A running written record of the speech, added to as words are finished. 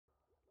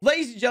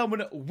Ladies and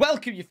gentlemen,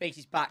 welcome your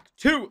faces back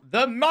to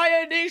the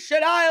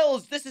Mianitian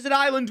Isles. This is an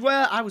island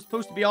where I was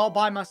supposed to be all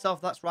by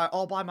myself. That's right,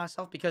 all by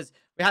myself, because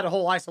we had a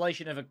whole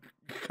isolation of a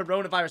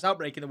coronavirus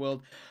outbreak in the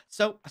world.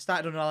 So I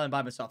started on an island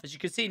by myself. As you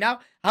can see now,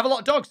 I have a lot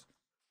of dogs,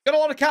 got a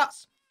lot of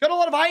cats, got a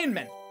lot of Iron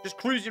Men just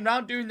cruising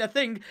around doing their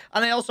thing.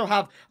 And I also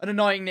have an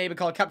annoying neighbor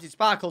called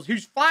CaptainSparklez,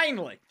 who's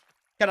finally,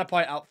 can I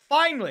point out,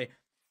 finally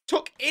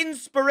took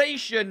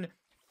inspiration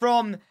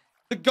from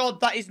the god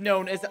that is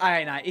known as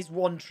Ironite, his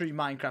one true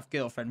Minecraft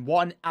girlfriend.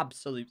 One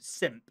absolute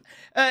simp.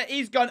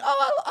 He's gone,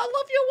 oh, I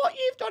love you, what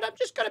you've done. I'm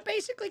just going to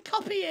basically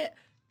copy it.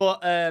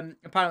 But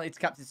apparently it's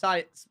Captain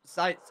Sparklez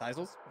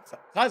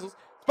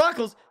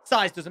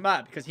size doesn't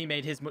matter because he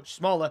made his much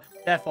smaller.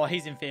 Therefore,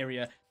 he's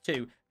inferior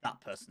to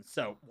that person.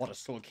 So, what a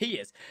slug he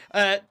is.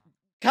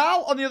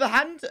 Karl, on the other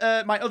hand,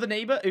 my other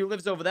neighbor who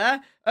lives over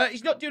there,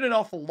 he's not doing an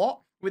awful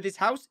lot with his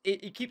house.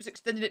 He keeps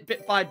extending it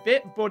bit by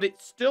bit, but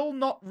it's still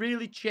not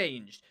really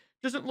changed.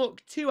 Doesn't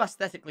look too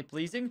aesthetically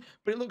pleasing,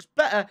 but it looks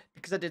better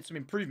because I did some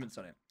improvements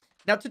on it.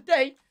 Now,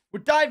 today,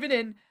 we're diving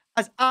in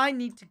as I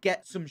need to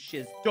get some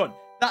shiz done.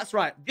 That's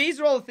right.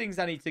 These are all the things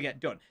I need to get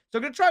done. So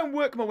I'm going to try and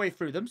work my way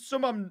through them.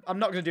 Some I'm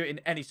not going to do it in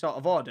any sort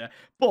of order.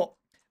 But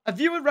a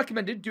viewer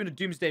recommended doing a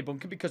doomsday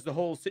bunker because the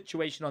whole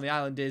situation on the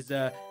island is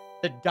the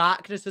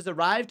darkness has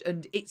arrived.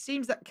 And it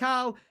seems that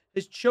Karl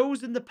has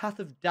chosen the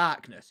path of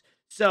darkness.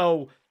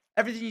 So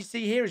everything you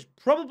see here is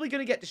probably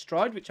going to get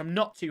destroyed, which I'm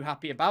not too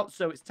happy about.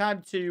 So it's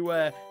time to,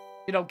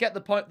 you know, get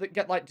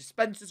like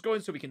dispensers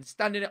going so we can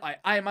stand in it like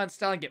Iron Man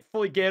style and get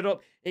fully geared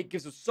up. It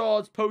gives us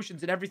swords,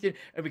 potions, and everything,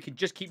 and we can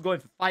just keep going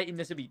for fighting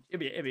this. It'd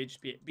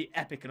be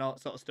epic and all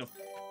that sort of stuff.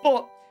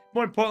 But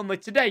more importantly,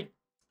 today,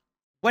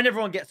 when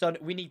everyone gets on,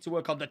 we need to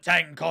work on the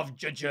tank of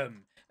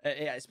judgment.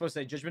 Yeah, it's supposed to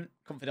say judgment.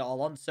 Can't fit it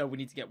all on, so we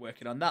need to get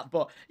working on that.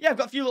 But yeah, I've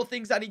got a few little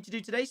things that I need to do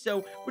today,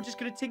 so we're just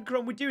going to tinker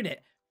on with doing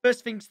it.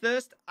 First things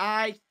first,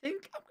 I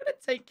think I'm going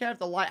to take care of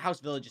the lighthouse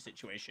villager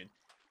situation,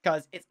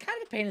 because it's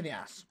kind of a pain in the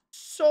ass.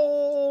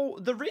 So,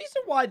 the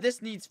reason why this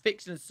needs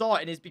fixing and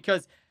sorting is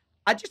because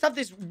I just have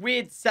this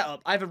weird setup.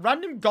 I have a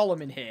random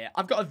golem in here.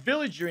 I've got a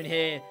villager in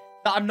here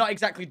that I'm not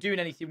exactly doing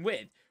anything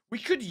with. We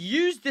could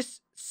use this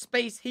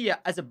space here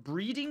as a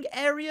breeding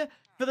area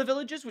for the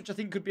villagers, which I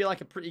think could be like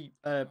a pretty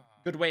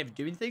good way of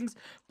doing things.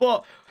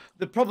 But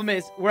the problem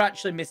is we're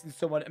actually missing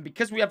someone, and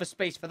because we have a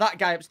space for that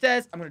guy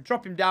upstairs, I'm going to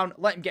drop him down,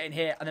 let him get in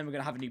here, and then we're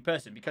going to have a new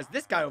person, because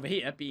this guy over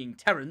here, being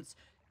Terrence,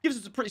 gives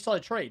us a pretty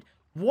solid trade.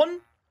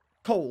 1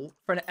 coal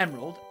for an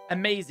emerald,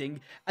 amazing,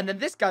 and then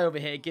this guy over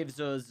here gives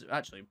us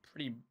actually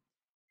pretty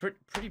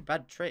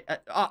bad trade.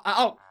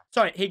 Oh,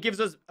 sorry, he gives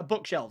us a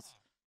bookshelves,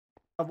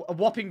 a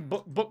whopping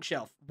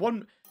bookshelf.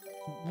 One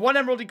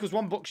emerald equals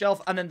 1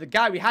 bookshelf, and then the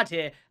guy we had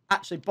here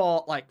actually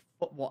bought like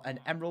what, an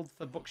emerald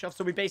for bookshelf.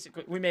 So we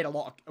made a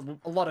lot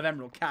of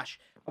emerald cash.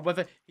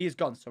 However, he is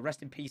gone, so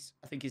rest in peace.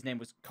 I think his name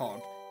was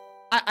Karl.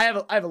 I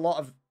have a lot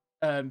of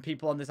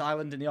people on this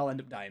island, and they all end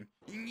up dying.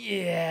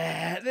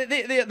 Yeah,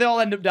 they all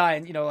end up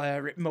dying. You know,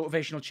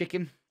 motivational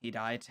chicken, he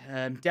died.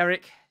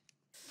 Derek,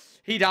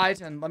 he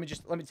died. And let me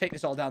take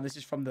this all down. This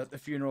is from the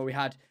funeral we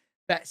had.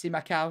 Betsy,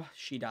 my cow,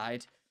 she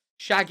died.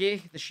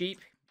 Shaggy, the sheep,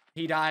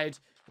 he died.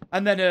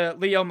 And then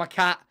Leo, my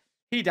cat,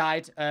 he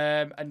died.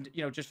 And,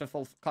 you know, just for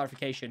full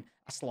clarification,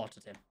 I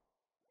slaughtered him.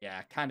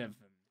 Yeah, kind of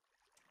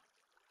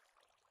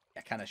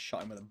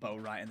shot him with a bow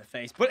right in the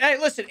face. But, hey,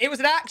 listen, it was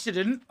an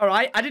accident, all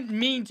right? I didn't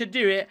mean to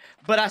do it,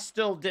 but I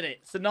still did it.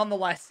 So,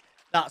 nonetheless,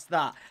 that's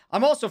that.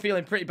 I'm also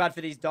feeling pretty bad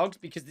for these dogs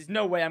because there's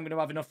no way I'm going to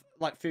have enough,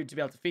 like, food to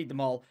be able to feed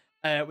them all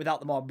without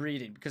them all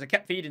breeding. Because I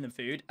kept feeding them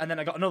food, and then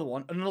I got another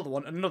one, and another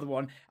one, and another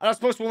one. And I was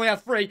supposed to only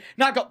have 3.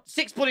 Now I've got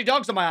 6 bloody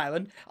dogs on my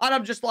island, and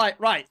I'm just like,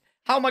 right,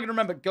 how am I going to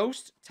remember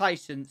Ghost,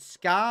 Tyson,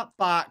 Scar,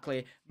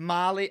 Barkley,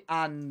 Marley,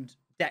 and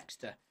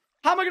Dexter?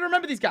 How am I going to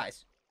remember these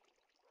guys?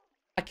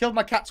 I killed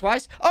my cat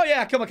twice. Oh,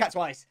 yeah, I killed my cat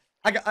twice.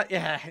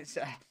 Yeah,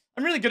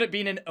 I'm really good at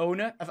being an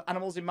owner of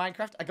animals in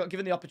Minecraft. I got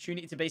given the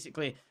opportunity to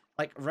basically,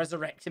 like,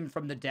 resurrect him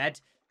from the dead,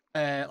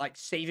 like,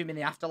 save him in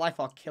the afterlife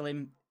or kill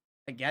him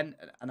again,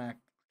 and I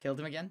killed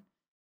him again.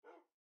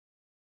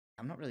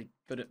 I'm not really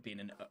good at being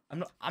an...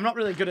 I'm not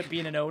really good at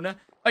being an owner.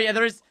 Oh, yeah,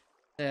 there is...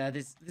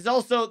 there's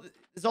also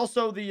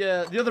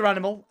the other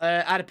animal.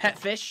 I had a pet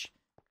fish.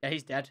 Yeah,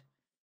 he's dead.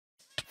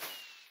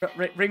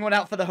 Ring one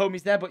out for the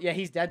homies there, but yeah,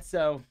 he's dead.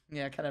 So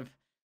yeah, kind of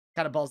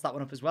balls that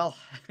one up as well.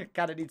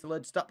 Kind of need to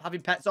learn to stop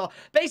having pets, or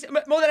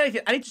basically more than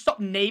anything, I need to stop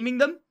naming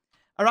them.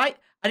 All right,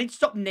 I need to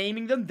stop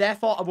naming them.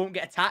 Therefore, I won't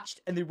get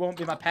attached, and they won't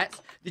be my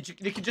pets. They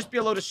could just be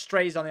a load of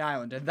strays on the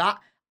island, and that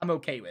I'm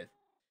okay with.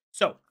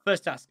 So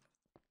first task.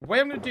 The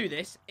way I'm going to do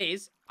this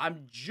is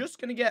I'm just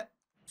going to get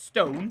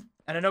stone,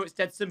 and I know it's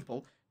dead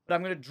simple, but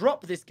I'm going to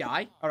drop this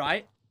guy, all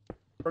right,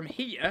 from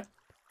here,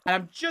 and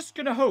I'm just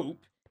going to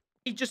hope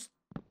he just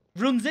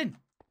runs in.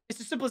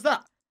 It's as simple as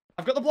that.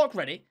 I've got the block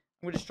ready.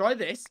 I'm going to destroy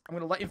this. I'm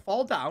going to let him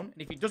fall down,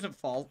 and if he doesn't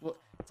fall, well,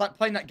 it's like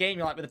playing that game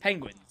you like with the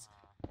penguins,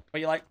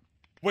 where you like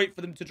wait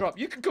for them to drop.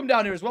 You can come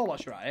down here as well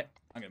whilst you're at it.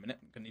 Hang on a minute.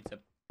 I'm going to need to...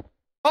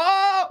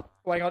 Oh!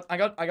 Oh,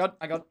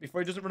 hang on.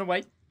 Before he doesn't run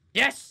away.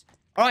 Yes!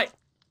 All right.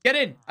 Get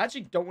in. I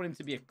actually don't want him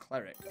to be a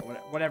cleric or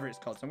whatever it's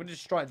called. So I'm going to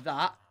destroy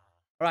that.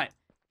 All right.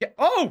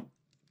 Oh,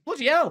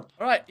 bloody hell.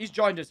 All right. He's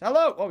joined us.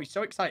 Hello. Oh, he's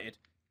so excited.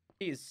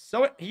 He's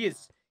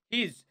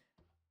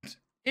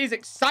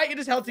excited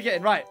as hell to get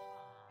in. Right.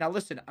 Now,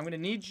 listen. I'm going to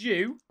need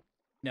you,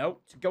 to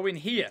go in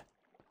here.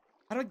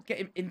 How do I get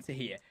him into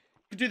here?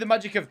 To do the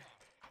magic of...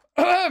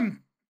 Right.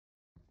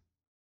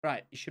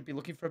 You should be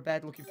looking for a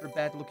bed, looking for a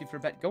bed, looking for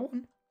a bed. Go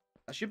on.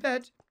 That's your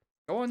bed.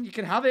 Go on. You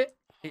can have it.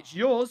 It's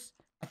yours.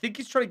 I think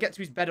he's trying to get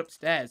to his bed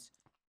upstairs.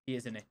 He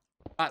is, isn't he?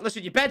 All right,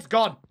 listen, your bed's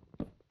gone.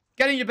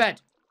 Get in your bed.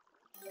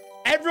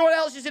 Everyone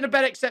else is in a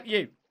bed except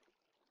you.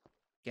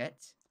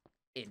 Get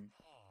in.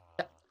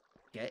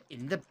 Get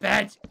in the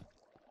bed.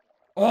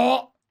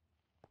 Oh.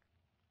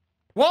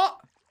 What?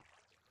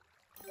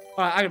 All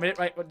right, hang on a minute.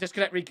 Right,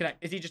 disconnect, reconnect.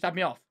 Is he just had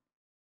me off?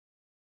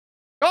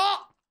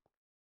 Oh.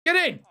 Get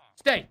in.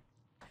 Stay.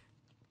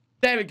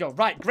 There we go.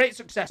 Right, great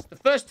success. The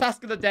first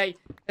task of the day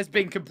has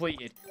been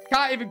completed.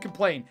 Can't even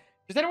complain.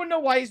 Does anyone know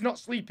why he's not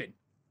sleeping?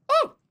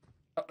 Oh!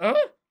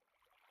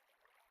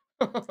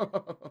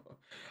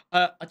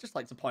 I'd just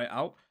like to point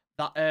out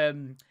that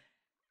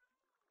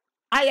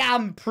I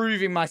am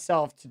proving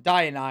myself to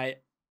Dianite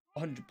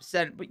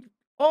 100%, but you've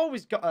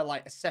always got to,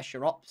 like, assess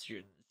your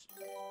options.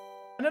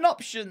 And an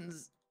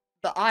options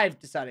that I've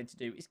decided to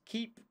do is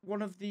keep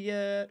one of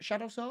the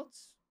shadow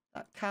swords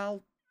that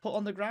Karl put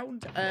on the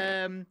ground.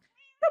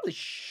 Probably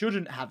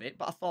shouldn't have it,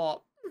 but I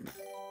thought...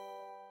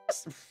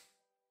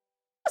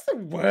 That's the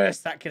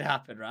worst that could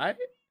happen, right?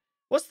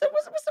 What's the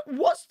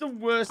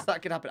worst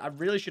that could happen? I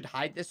really should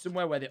hide this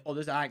somewhere where the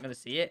others aren't going to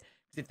see it.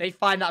 Because if they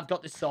find out I've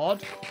got this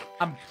sword,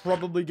 I'm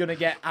probably going to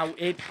get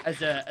outed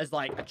as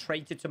like a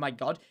traitor to my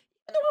god.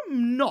 Even though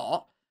I'm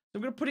not. So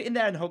I'm going to put it in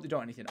there and hope they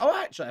don't do anything.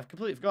 Oh, actually, I've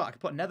completely forgot. I could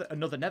put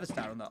another nether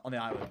star on the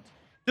island.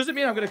 Doesn't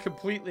mean I'm going to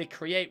completely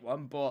create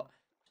one, but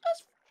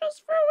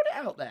just throwing it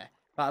out there.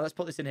 Right, let's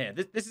put this in here.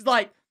 This is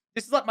like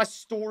my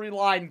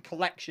storyline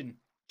collection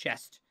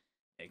chest.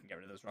 You can get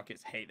rid of those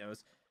rockets. Hate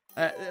those.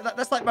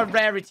 That's like my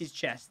rarities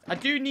chest. I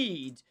do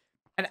need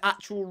an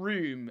actual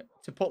room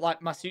to put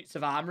like my suits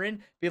of armor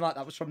in. Being like,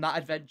 that was from that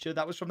adventure.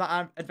 That was from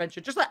that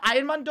adventure. Just like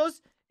Iron Man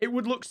does. It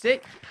would look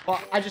sick.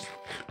 But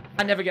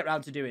I never get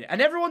around to doing it.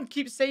 And everyone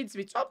keeps saying to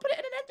me, "Oh, put it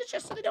in an ender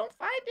chest so they don't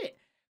find it."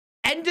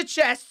 Ender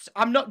chests,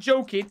 I'm not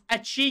joking, are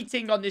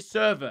cheating on this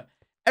server.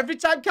 Every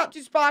time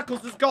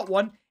CaptainSparklez has got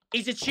one,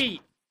 he's a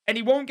cheat. And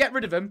he won't get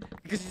rid of him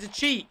because he's a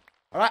cheat.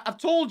 Alright, I've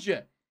told you.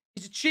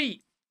 He's a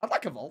cheat. I'd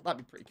like a vault. That'd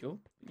be pretty cool.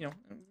 You know,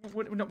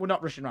 we're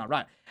not rushing around.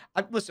 Right.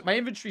 Listen, my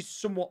inventory's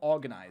somewhat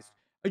organized.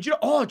 Do you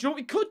know what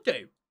we could do?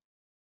 You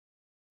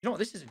know what?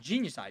 This is a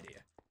genius idea.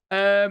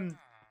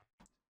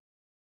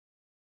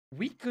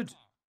 We could...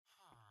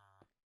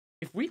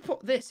 If we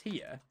put this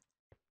here,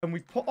 and we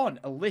put on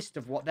a list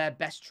of what their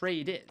best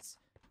trade is,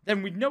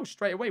 then we'd know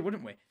straight away,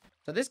 wouldn't we?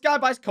 So this guy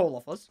buys coal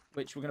off us,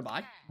 which we're going to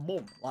buy.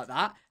 Boom. Like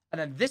that. And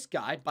then this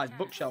guy buys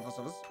bookshelves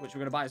off us, which we're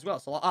going to buy as well.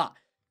 So like that.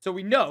 So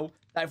we know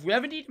that if we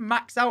ever need to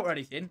max out or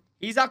anything,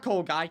 he's our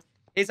coal guy.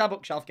 He's our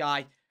bookshelf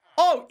guy.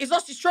 Oh, he's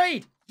lost his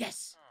trade.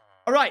 Yes.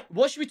 All right.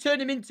 What should we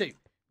turn him into?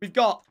 We've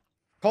got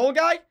coal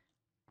guy,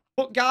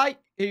 book guy,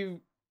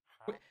 who...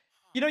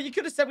 You know, you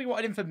could have said we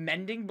wanted him for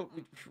mending, but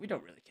we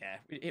don't really care.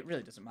 It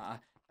really doesn't matter.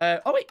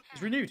 Oh, wait.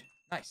 It's renewed.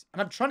 Nice.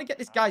 And I'm trying to get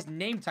this guy's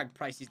name tag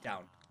prices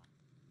down.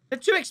 They're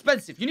too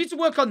expensive. You need to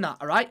work on that,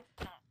 all right?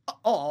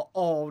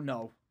 Oh,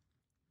 no.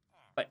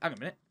 Wait, hang on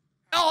a minute.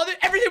 Oh,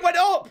 everything went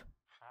up!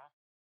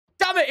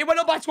 Damn it, it went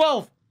up by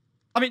 12.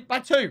 I mean, by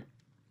 2.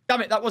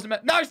 Damn it, that wasn't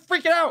meant. Now he's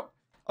freaking out.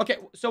 Okay,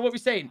 so what are we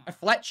saying? A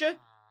Fletcher?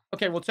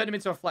 Okay, we'll turn him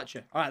into a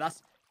Fletcher. All right,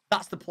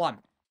 that's the plan.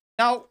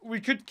 Now, we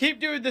could keep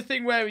doing the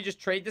thing where we just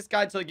trade this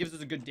guy until he gives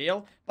us a good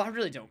deal, but I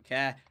really don't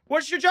care.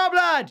 What's your job,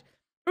 lad?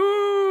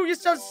 Ooh, you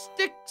sell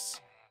sticks.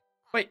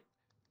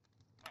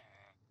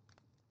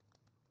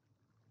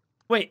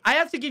 Wait, I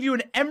have to give you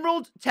an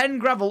emerald, 10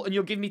 gravel, and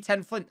you'll give me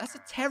 10 flint. That's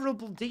a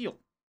terrible deal.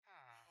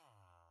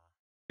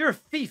 You're a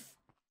thief.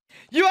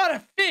 You are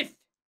a thief!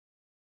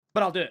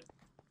 But I'll do it.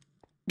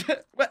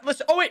 Wait,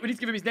 listen. Oh, wait. We need to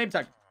give him his name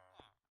tag.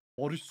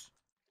 Boris.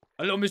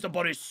 Hello, Mr.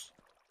 Boris.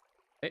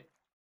 Wait.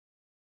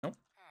 No.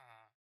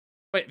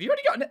 Wait, have you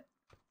already gotten it?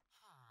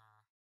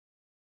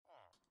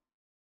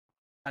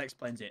 That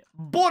explains it.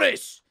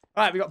 Boris!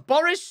 Alright, we got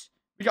Boris.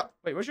 We got...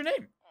 Wait, what's your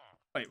name?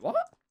 Wait, what?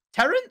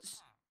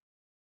 Terrence?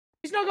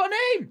 He's not got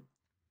a name.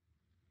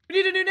 We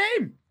need a new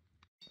name.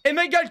 It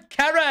may go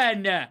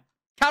Karen.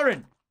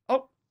 Karen.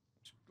 Oh,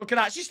 look at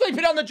that. She's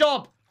sleeping on the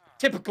job.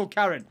 Typical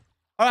Karen.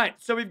 All right,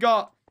 so we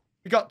got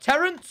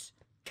Terrence,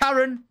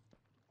 Karen,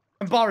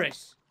 and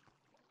Boris.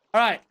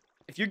 All right.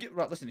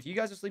 Listen, if you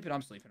guys are sleeping,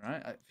 I'm sleeping. All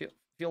right. I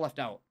feel left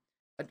out.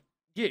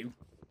 You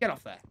get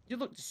off there. You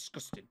look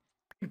disgusting.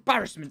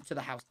 Embarrassment to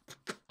the house.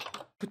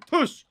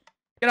 Push.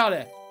 Get out of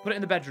there. Put it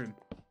in the bedroom.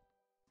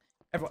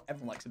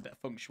 Everyone likes a bit of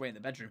feng shui in the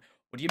bedroom.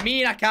 What do you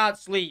mean I can't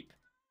sleep?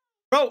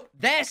 Bro,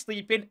 they're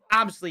sleeping.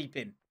 I'm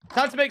sleeping.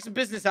 Time to make some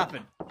business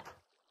happen.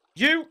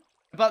 You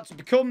about to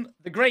become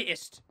the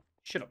greatest.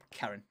 Shut up,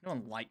 Karen. No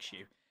one likes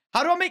you.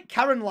 How do I make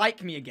Karen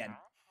like me again?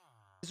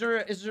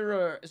 Is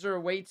there a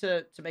way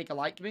to make her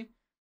like me?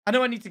 I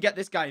know I need to get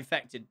this guy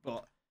infected,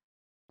 but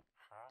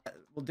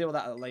we'll deal with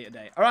that at a later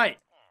date. All right.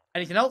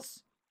 Anything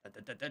else?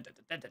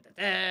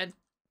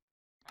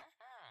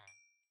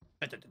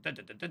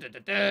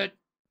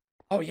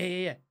 Oh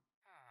yeah.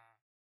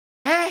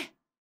 Eh?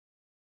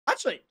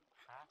 Actually,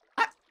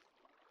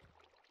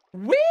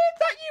 weird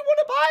that you want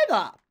to buy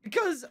that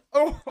because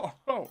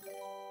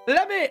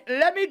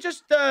let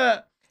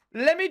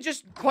me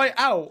just point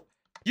out.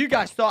 You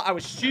guys thought I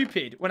was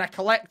stupid when I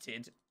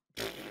collected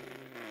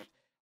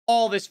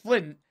all this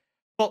flint,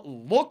 but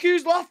look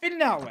who's laughing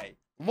now, eh?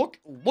 Look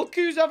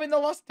who's having the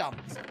last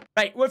dance.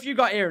 Right, what have you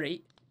got here,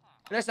 right?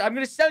 Listen, I'm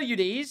going to sell you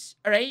these,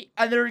 all right?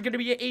 And they're going to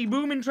be a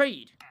booming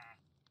trade.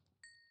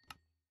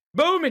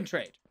 Booming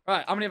trade.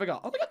 Right, how many have I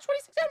got? Oh, I got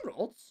 26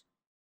 emeralds.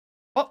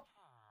 Oh,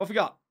 what have we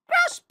got?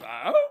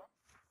 Crossbow?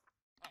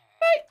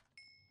 Mate.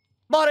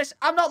 Morris,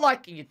 I'm not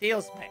liking your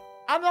deals, mate.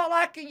 I'm not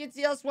liking your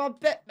deals one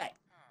bit, mate.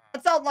 I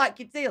don't like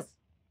your deals.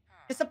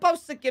 You're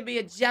supposed to give me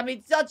a jammy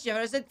dodger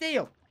as a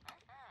deal.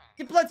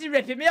 You're bloody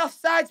ripping me off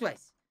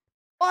sideways.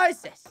 What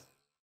is this?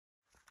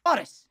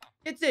 Morris,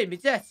 you're doing me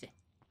dirty.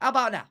 How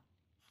about now?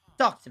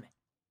 Talk to me.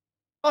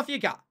 What have you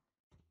got?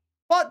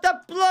 What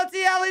the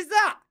bloody hell is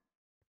that?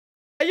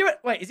 Are you...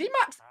 Wait, is he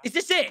max? Is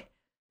this it?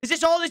 Is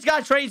this all this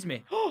guy trades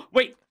me?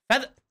 Wait,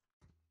 feather...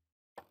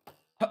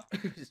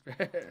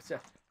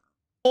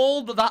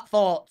 Hold that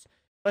thought.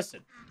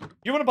 Listen,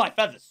 you want to buy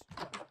feathers?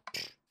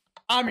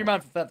 I'm your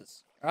man for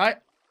feathers, all right?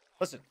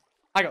 Listen,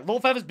 I got little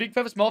feathers, big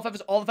feathers, small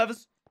feathers, all the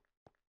feathers.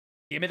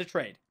 Give me the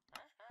trade.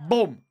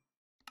 Boom.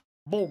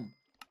 Boom.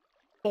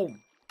 Boom.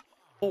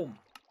 Boom.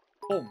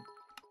 Boom.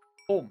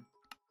 Boom.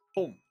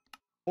 Boom.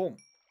 Boom.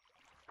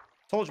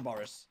 Told you,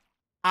 Boris.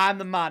 I'm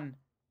the man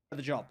for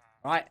the job,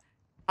 all right?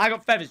 I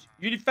got feathers.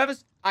 You need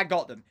feathers? I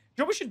got them.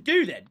 You know what we should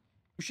do then?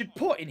 We should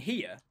put in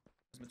here...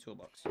 Where's my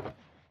toolbox?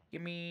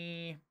 Give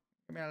me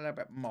a little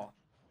bit more.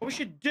 What we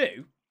should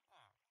do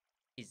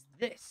is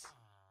this.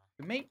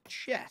 We make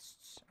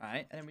chests,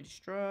 right? And then we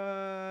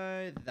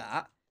destroy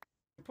that.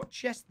 We put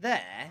chests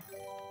there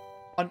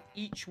on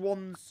each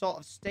one sort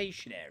of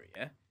station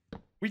area.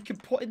 We can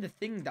put in the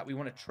thing that we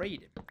want to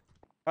trade in.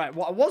 All right,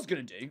 what I was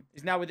going to do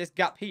is now with this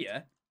gap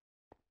here,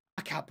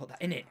 I can't put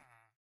that in it.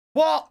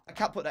 What? I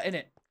can't put that in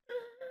it.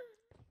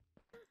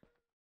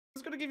 I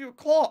was going to give you a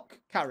clock,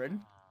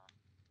 Karen.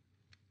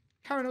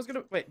 Karen, I was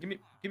going to... Wait,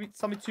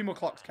 sell me 2 more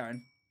clocks,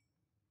 Karen.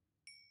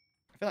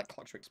 I feel like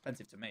clocks are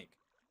expensive to make.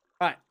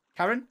 All right,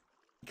 Karen,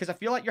 because I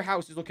feel like your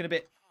house is looking a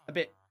bit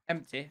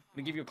empty. I'm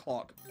going to give you a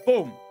clock.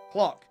 Boom,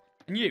 clock.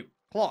 And you,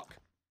 clock.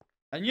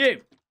 And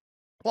you,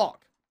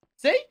 clock.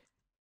 See?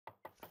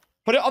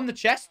 Put it on the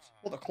chest.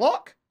 What, the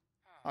clock?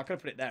 Oh, I could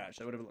have put it there,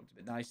 actually. It would have looked a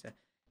bit nicer.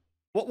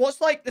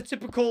 What's like the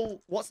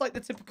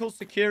typical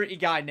security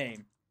guy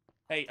name?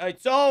 Hey,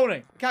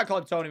 Tony. We can't call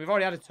him Tony. We've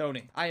already had a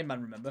Tony. Iron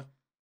Man, remember?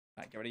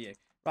 Right, get rid of you.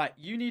 Right,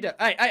 you need a...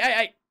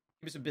 Hey.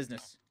 Give me some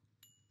business.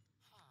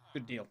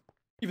 Good deal.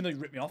 Even though you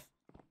ripped me off.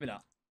 Give me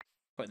that.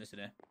 Putting this in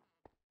here.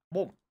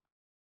 Boom.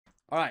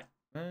 All right.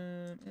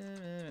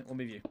 We'll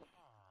move you.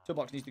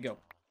 Toolbox needs to go.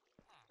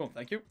 Boom,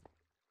 thank you.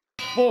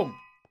 Boom.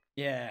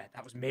 Yeah,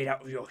 that was made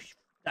out of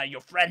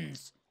your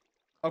friends.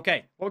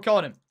 Okay, what are we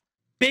calling him?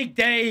 Big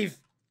Dave.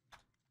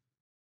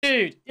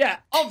 Dude, yeah,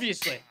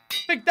 obviously.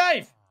 Big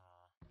Dave.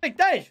 Big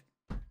Dave.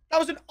 That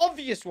was an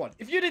obvious one.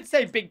 If you didn't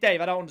say Big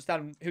Dave, I don't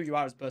understand who you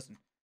are as a person.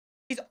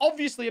 He's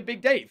obviously a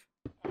Big Dave.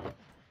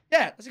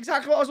 Yeah, that's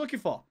exactly what I was looking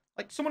for.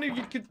 Like, someone who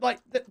you could, like,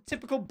 the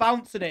typical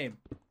bouncer name.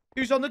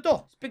 Who's on the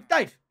door? It's Big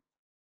Dave.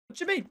 What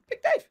do you mean?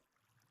 Big Dave.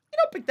 You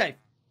know Big Dave.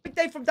 Big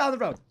Dave from down the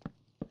road.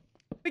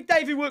 Big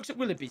Dave who works at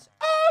Willoughby's.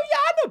 Oh, yeah,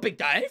 I know Big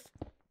Dave.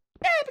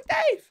 Yeah, Big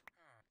Dave.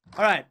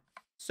 All right.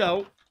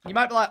 So, you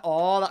might be like,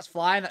 oh, that's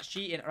flying. That's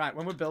cheating. All right,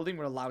 when we're building,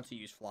 we're allowed to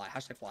use fly.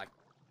 Hashtag fly.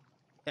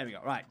 There we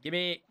go. Right, give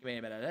me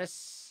a bit of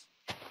this.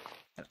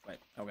 Wait,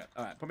 okay.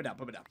 All right, put me down.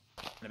 And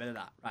a bit of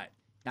that. Right.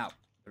 Now,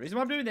 the reason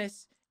why I'm doing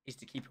this is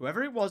to keep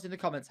whoever it was in the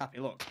comments happy.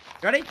 Look,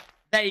 you ready?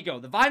 There you go.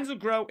 The vines will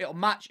grow. It'll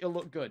match. It'll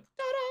look good.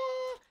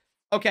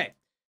 Ta-da! Okay.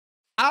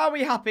 Are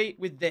we happy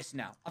with this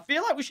now? I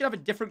feel like we should have a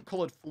different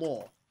colored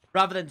floor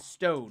rather than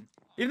stone.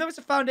 Even though it's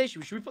a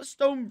foundation, should we put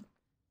stone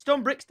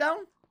bricks down?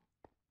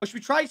 Or should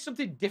we try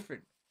something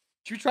different?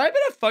 Should we try a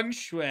bit of feng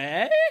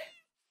shui?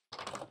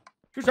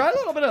 Should we try a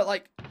little bit of,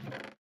 like,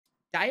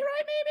 diorite,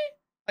 maybe?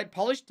 Like,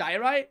 polished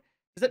diorite?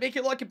 Does that make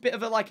it like a bit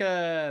of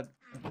a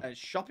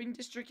shopping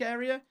district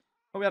area?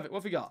 Oh, we have it. What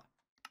have we got?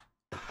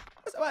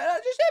 Just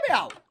hear me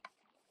out.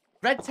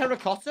 Red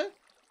terracotta?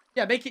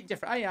 Yeah, make it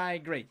different. I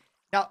agree.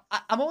 Now,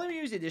 I'm only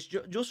using this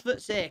just for the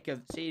sake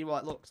of seeing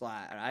what it looks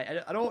like,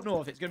 alright? I don't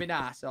know if it's going to be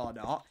nice or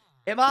not.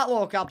 It might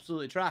look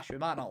absolutely trash. We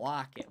might not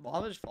like it. But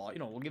I just thought, you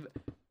know, we'll give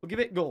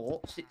it a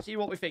go. See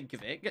what we think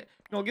of it. You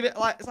know, give it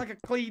like, it's like a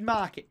clean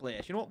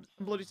marketplace. You know what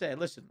I'm bloody saying?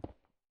 Listen,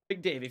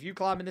 Big Dave, if you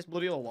climb in this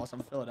bloody hole whilst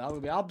I'm filling, I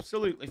will be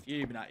absolutely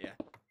fuming at you.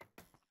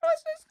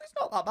 It's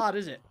not that bad,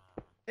 is it?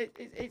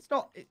 It's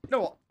not. You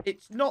know what?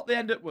 It's not the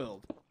end of the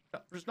world.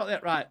 It's not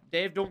that. Right,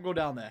 Dave, don't go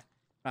down there.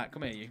 Right,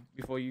 come here, you,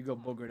 before you go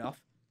buggering off.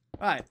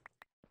 Right,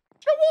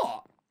 you know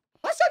what?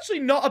 That's actually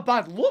not a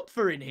bad look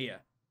for in here.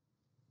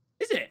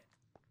 Is it?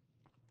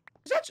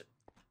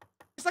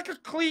 It's like a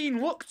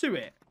clean look to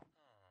it.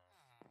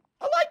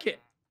 I like it.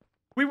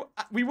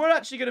 We were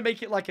actually going to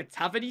make it like a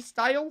tavern-y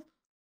style.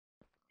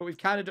 But we've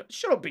kind of done...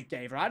 Shut up, Big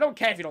Dave, right? I don't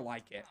care if you don't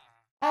like it.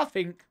 I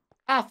think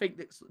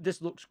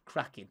this looks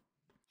cracking.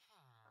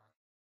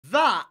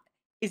 That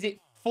is it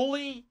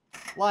fully,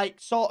 like,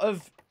 sort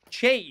of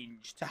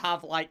changed to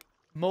have, like,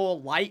 more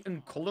light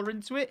and colour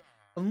into it.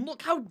 And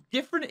look how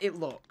different it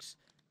looks.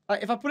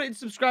 Like, if I put it in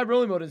subscribe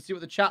only mode and see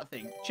what the chat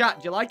think. Chat,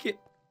 do you like it?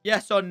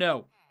 Yes or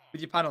no?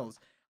 With your panels.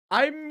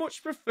 I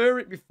much prefer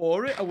it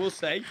before it, I will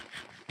say.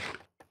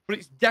 But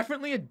it's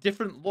definitely a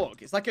different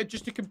look. It's like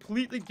just a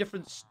completely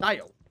different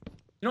style.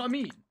 You know what I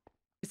mean?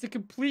 It's a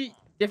complete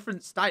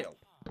different style.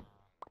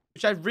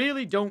 Which I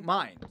really don't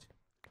mind.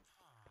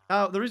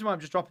 Now, the reason why I'm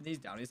just dropping these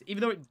down is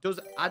even though it does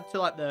add to,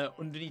 like, the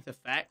underneath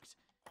effect,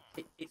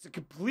 it's a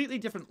completely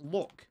different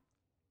look.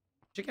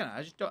 Which, again,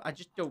 I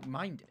just don't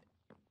mind it.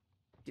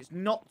 It's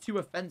not too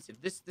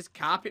offensive. This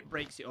carpet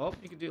breaks it up.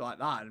 You can do like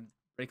that and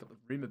break up the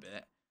room a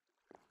bit.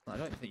 I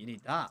don't think you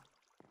need that.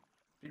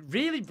 It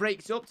really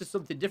breaks up to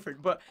something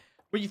different. But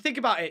when you think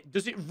about it,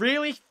 does it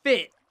really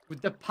fit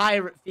with the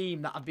pirate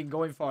theme that I've been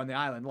going for on the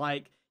island?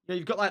 Like, you know,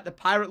 you've got, like, the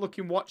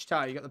pirate-looking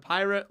watchtower. You've got the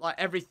pirate, like,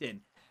 everything. And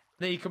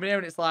then you come in here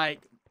and it's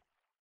like...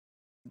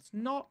 It's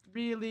not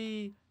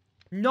really...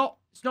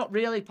 It's not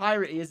really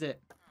piratey, is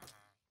it?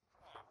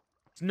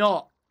 It's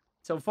not.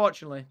 So,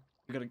 unfortunately,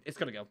 it's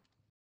got to go.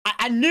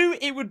 I knew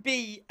it would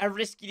be a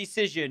risky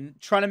decision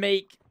trying to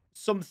make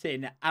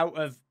something out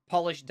of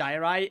polished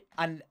diorite,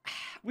 and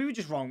we were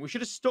just wrong. We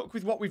should have stuck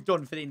with what we've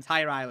done for the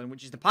entire island,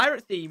 which is the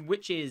pirate theme,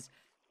 which is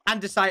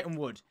andesite and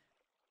wood.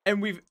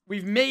 And we've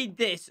made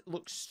this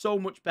look so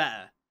much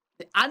better.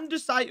 The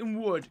andesite and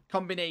wood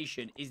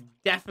combination is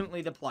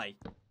definitely the play.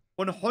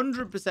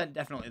 100%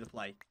 definitely the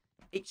play.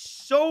 It's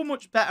so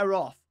much better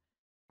off.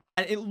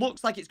 And it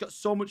looks like it's got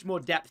so much more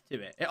depth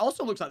to it. It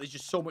also looks like there's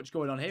just so much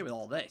going on here with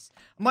all this.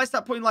 I might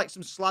start putting, like,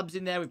 some slabs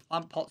in there with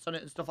plant pots on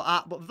it and stuff like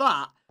that. But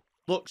that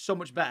looks so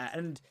much better.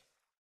 And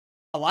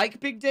I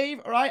like Big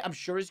Dave, all right? I'm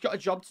sure he's got a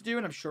job to do,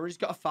 and I'm sure he's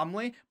got a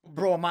family. But,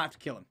 bro, I might have to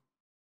kill him.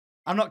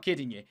 I'm not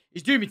kidding you.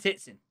 He's doing me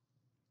tits in.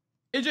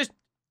 He just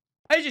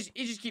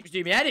keeps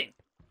doing me head in.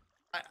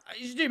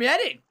 He's just doing me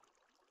head in.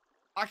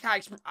 I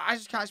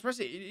just can't express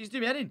it. He's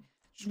doing me head in.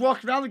 Just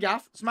walking around the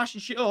gaff,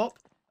 smashing shit up,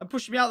 and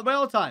pushing me out of the way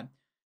all the time.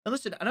 Now,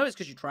 listen, I know it's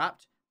because you're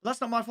trapped, but that's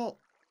not my fault.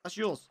 That's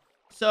yours.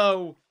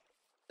 So,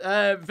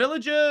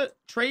 villager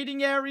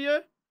trading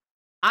area,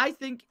 I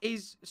think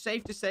is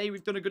safe to say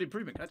we've done a good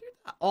improvement. Can I do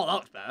that? Oh, that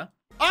looks better.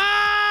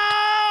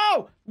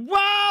 Oh!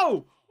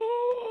 Whoa!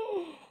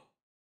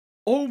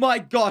 Oh, my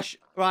gosh.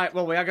 Right,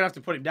 well, we are going to have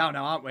to put him down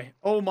now, aren't we?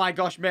 Oh, my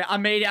gosh, mate. I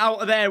made it out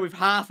of there with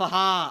half a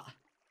heart.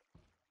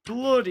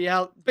 Bloody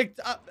hell. Big...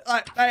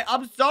 mate,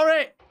 I'm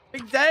sorry.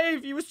 Big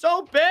Dave, you were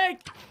so big.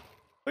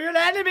 We're an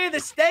enemy of the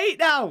state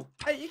now.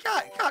 Hey, you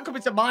can't come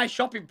into my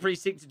shopping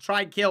precinct and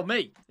try and kill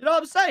me. You know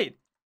what I'm saying?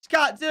 Just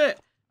can't do it.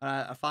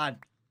 Fine.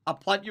 I'll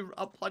plant your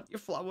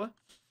flower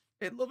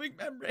in loving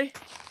memory.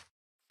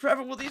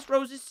 Forever will these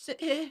roses sit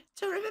here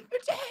to remember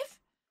Dave.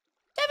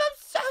 Dave, I'm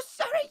so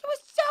sorry. You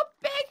were so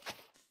big.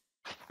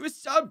 You were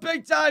so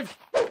big, Dave.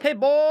 Hey,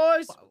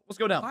 boys. What's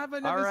going on? I've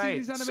never seen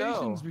these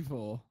animations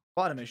before.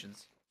 What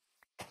animations?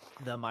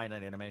 The My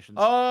Night animations.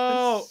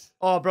 Oh,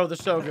 bro, they're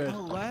so good.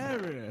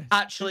 Hilarious.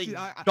 Actually,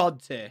 God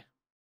tier.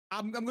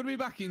 I'm going to be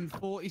back in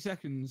 40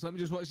 seconds. Let me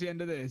just watch the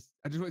end of this.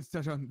 I just wanted to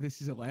touch on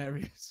this is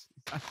hilarious.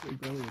 It's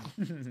absolutely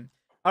brilliant.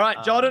 All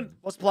right, Jordan,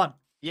 what's the plan?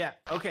 Yeah.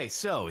 Okay.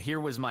 So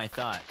here was my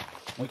thought.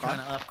 We kind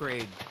of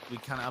upgrade. We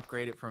kind of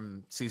upgrade it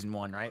from season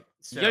 1, right?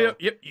 So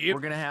Yep. We're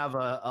gonna have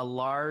a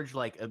large,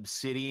 like,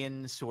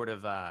 obsidian sort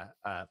of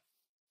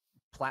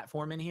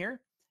platform in here,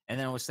 and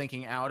then I was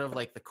thinking out of,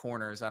 like, the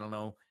corners. I don't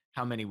know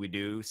how many we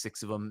do,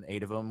 6 of them,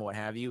 8 of them, what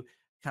have you.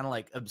 Kind of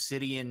like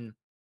obsidian,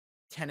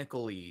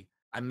 tentacle-y.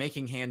 I'm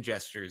making hand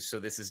gestures, so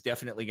this is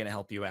definitely going to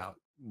help you out.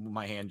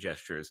 My hand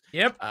gestures.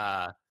 Yep.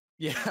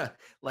 Yeah,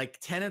 like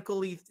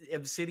tentacle-y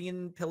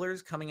obsidian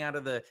pillars coming out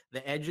of the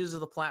edges of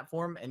the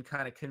platform and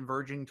kind of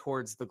converging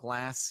towards the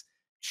glass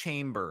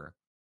chamber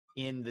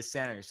in the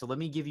center. So let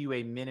me give you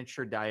a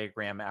miniature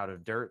diagram out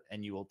of dirt,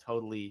 and you will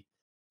totally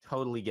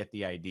get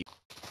the idea.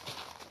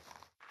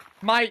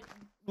 My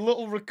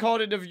little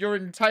recording of your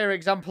entire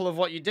example of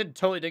what you did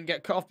totally didn't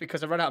get cut off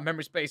because I ran out of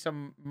memory space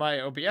on my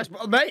OBS.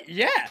 But, mate,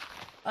 yeah.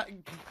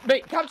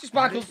 Mate,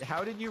 CaptainSparklez.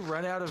 How did you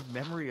run out of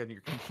memory on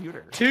your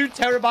computer? 2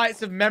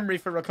 terabytes of memory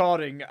for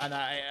recording, and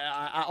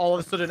I all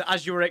of a sudden,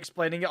 as you were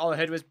explaining it, all I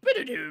heard was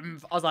 "ba-da-doom."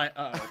 I was like,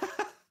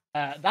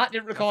 that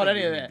didn't record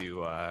any of it.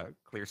 To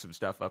clear some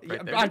stuff up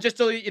right there. I just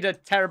deleted a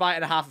terabyte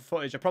and a half of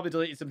footage. I probably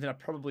deleted something I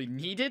probably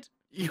needed.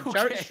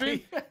 Charity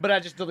stream, but I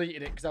just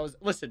deleted it because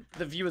listen,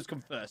 the viewers come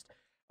first.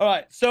 All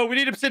right, so we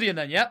need obsidian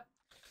then, yeah?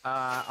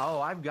 Oh,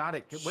 I've got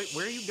it. Wait,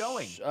 where are you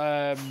going?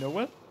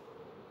 Nowhere.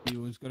 He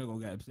was gonna go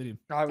get obsidian.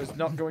 I was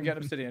not going to get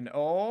obsidian.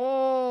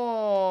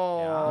 Oh.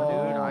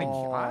 Yeah,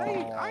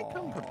 dude, I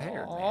come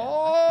prepared, man.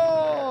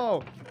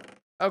 Oh.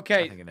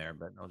 Okay. Nothing in there,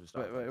 but I'll just.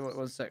 Wait,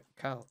 one sec.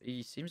 Carl,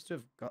 he seems to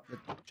have got the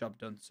job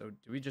done. So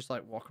do we just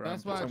like walk around?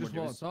 That's why I just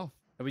walked off.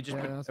 Are we just?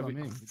 Yeah, that's what I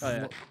mean. Oh,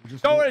 yeah.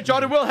 Just Don't worry, walk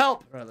Jordan. through. We'll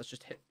help. Right, let's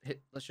just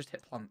hit. Let's just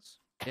hit plants.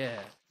 Yeah.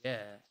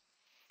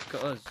 Look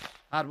at us.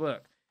 Hard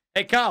work.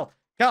 Hey, Carl,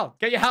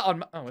 get your hat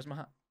on. Oh, where's my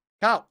hat?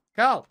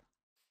 Carl.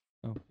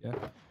 Oh, yeah.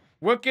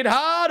 Working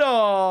hard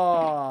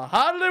or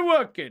hardly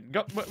working?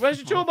 Where's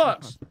your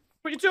toolbox?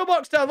 Put your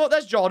toolbox down. Look,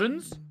 there's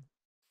Jordan's.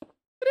 Look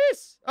at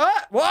this.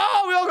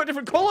 Whoa, we all got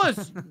different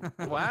colours. Wow,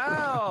 we're so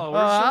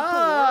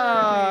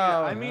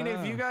Wow. I mean,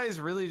 if you guys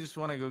really just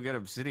want to go get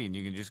obsidian,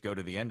 you can just go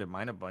to the end and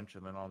mine a bunch,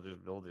 and then I'll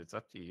just build it. It's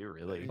up to you,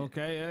 really.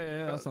 Okay,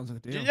 yeah, that sounds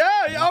like a deal.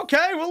 Yeah,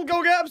 okay. We'll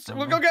go get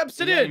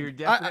obsidian. Yeah, you're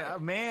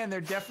definitely, man,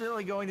 they're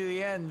definitely going to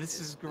the end. This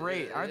is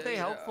great. Aren't they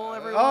helpful,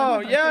 everyone? Oh, I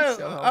think yeah.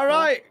 so All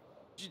right.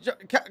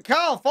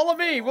 Carl, follow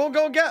me. We'll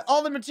go get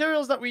all the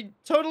materials that we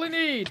totally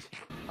need.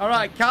 All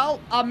right, Carl,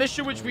 our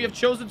mission, which we have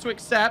chosen to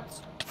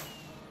accept,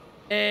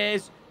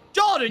 is...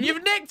 Jordan,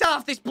 you've nicked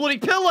half this bloody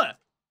pillar.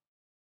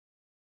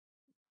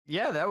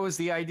 Yeah, that was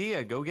the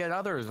idea. Go get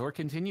others or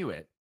continue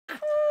it.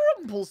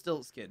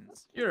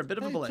 Rumpelstiltskins. You're a bit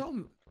of a Hey, bully.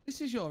 Tom, this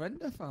is your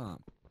ender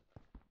farm.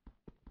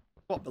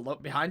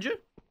 What, behind you?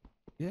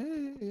 Yeah.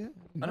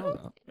 I know.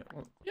 That.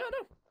 Yeah, I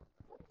know.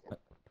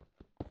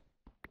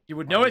 You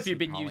would know if you've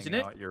been using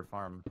it. Your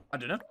farm. I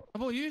don't know.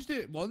 I've only used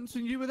it once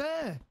and you were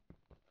there.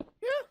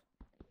 Yeah.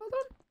 Well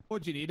done.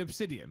 What do you need?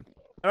 Obsidian?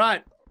 All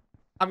right.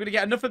 I'm gonna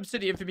get enough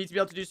obsidian for me to be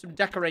able to do some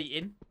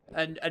decorating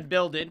and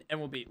building, and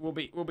we'll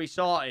be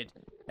sorted.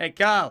 Hey,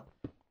 Carl,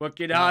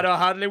 working hard or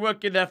hardly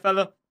working there,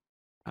 fella?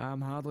 I'm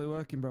hardly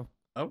working, bro.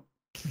 Oh,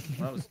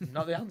 that was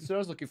not the answer I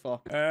was looking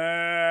for.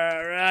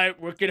 Right,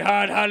 working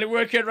hard, hardly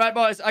working. Right,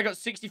 boys, I got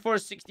 64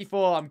 of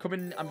 64. I'm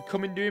coming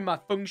doing my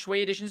feng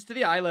shui additions to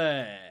the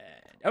island.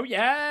 Oh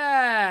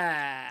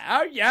yeah!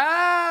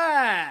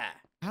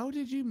 How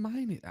did you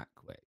mine it that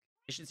quick?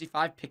 Efficiency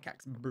 5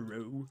 pickaxe,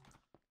 bro.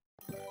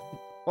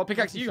 What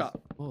pickaxe you got?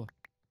 4.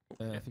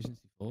 Efficiency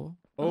 4.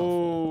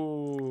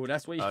 Oh,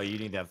 that's what you... Oh, you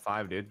need that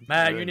 5, dude.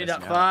 Man, You're you need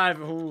missing that out.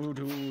 5. Oh,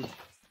 dude.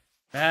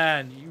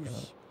 Man,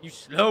 you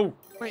slow.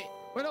 Wait,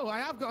 no, I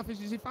have got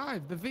efficiency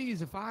 5. The V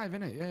is a 5,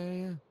 isn't it?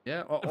 Yeah.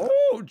 Yeah.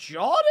 Oh,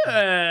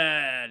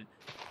 Jordan.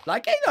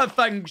 Like a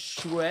feng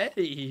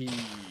shui.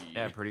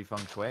 Yeah, pretty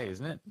feng shui,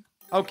 isn't it?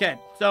 Okay,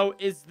 so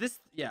is this...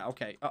 Yeah,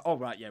 okay. Oh,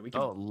 right, yeah, we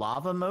can... Oh,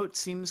 lava moat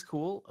seems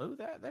cool. Oh,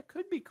 that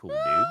could be cool,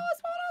 dude.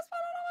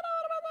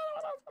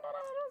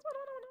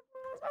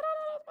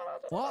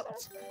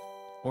 What?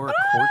 Or a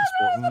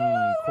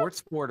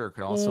quartz border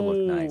could also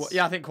look nice.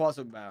 Yeah, I think quartz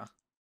would be better.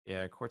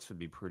 Yeah, quartz would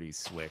be pretty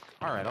slick.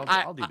 All right,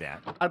 I'll do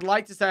that. I'd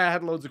like to say I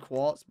had loads of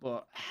quartz,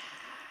 but...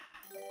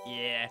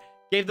 Yeah.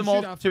 Gave them You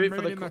all should have to it some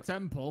for in the... my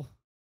temple.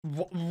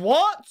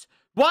 What?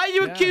 Why are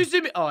you Yeah.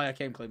 accusing me? Oh, I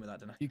came clean with that,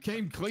 didn't I? You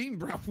came clean,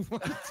 bro.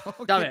 What are you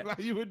talking Damn it. about?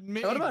 You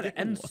admit. What about an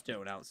end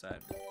stone outside?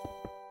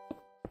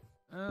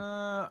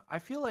 I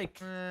feel like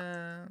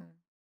I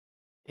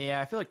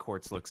feel like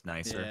quartz looks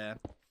nicer. Yeah.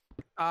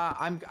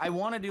 I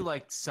want to do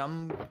like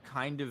some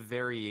kind of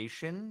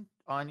variation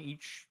on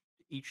each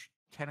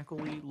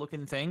tentacly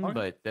looking thing, Okay.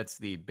 but that's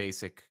the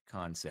basic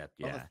concept.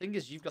 Well, Yeah. the thing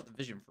is, you've got the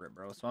vision for it,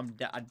 bro. So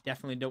I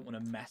definitely don't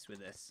want to mess with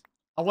this.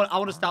 I want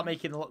to start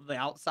making the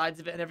outsides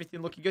of it and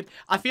everything looking good.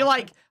 I feel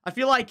like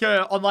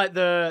on like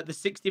the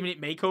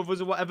 60-minute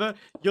makeovers or whatever,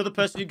 you're the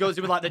person who goes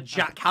in with like the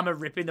jackhammer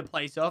ripping the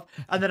place off,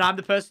 and then I'm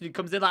the person who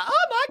comes in like,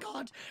 oh my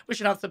god, we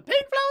should have some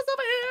pink flowers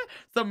over here,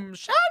 some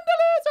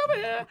chandeliers over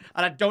here,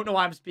 and I don't know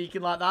why I'm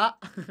speaking like that,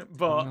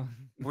 but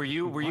Were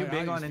you Why big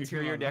are you on speaking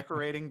interior like that?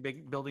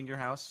 decorating, building your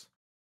house?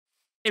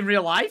 in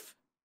real life,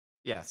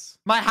 Yes.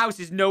 my house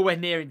is nowhere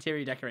near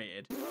interior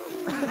decorated.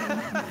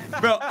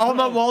 Bro, all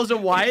my walls are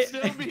white. It's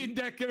still being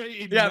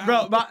decorated. Yeah,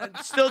 now. bro,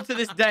 still to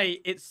this day,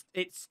 it's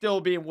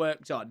still being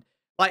worked on.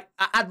 Like,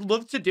 I'd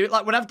love to do it.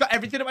 Like, when I've got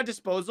everything at my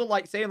disposal,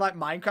 like, say, like,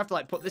 Minecraft,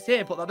 like, put this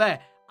here, put that there.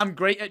 I'm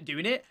great at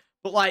doing it.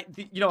 But, like,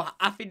 you know,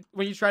 I think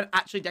when you try and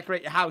actually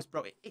decorate your house,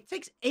 bro, it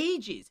takes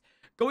ages.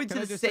 Going Can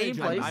I to the just say, same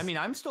Jordan, place. I mean,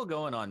 I'm still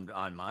going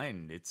on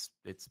mine. It's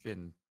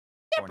been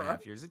Yeah,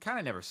 4.5 years. It kind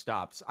of never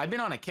stops. I've been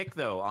on a kick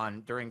though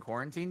during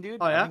quarantine, dude.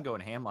 Oh, yeah? I've been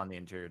going ham on the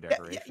interior Yeah,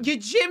 decoration. your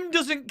gym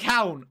doesn't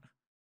count.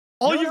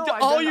 All you've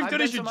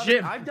done is your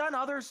gym. I've done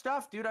other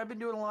stuff, dude. I've been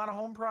doing a lot of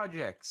home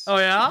projects. Oh,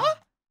 yeah?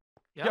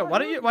 Yeah. Yo, why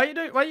don't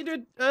you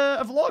do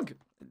a vlog?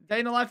 Day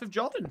in the life of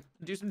Jordan.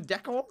 Do some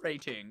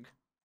decorating.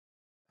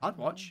 I'd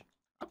watch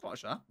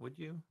that. Would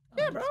you?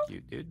 Yeah, Oh, that's bro.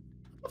 Cute, dude.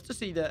 Love to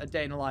see a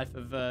day in the life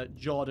of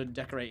Jordan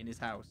decorating his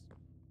house.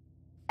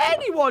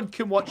 Anyone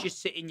can watch you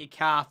sit in your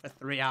car for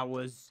 3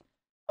 hours.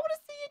 I want to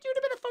see you doing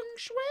a bit of feng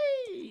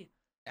shui.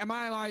 Am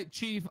I like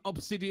chief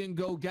obsidian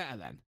go-getter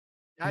then?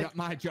 Is I- that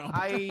my job?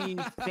 I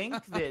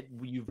think that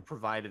you've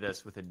provided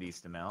us with a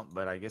decent amount,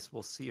 but I guess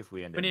we'll see if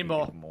we end We up need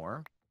needing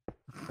more.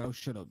 Oh,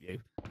 shut up, you.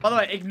 By the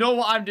way, ignore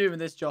what I'm doing with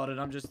this, Jordan.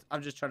 I'm just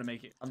trying to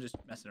make it. I'm just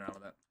messing around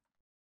with it.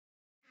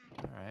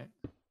 All right.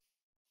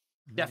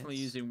 Definitely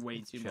Nice. using way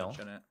too Chill. much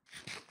on it.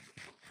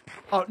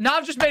 Oh, now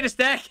I've just made a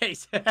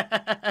staircase. Shit.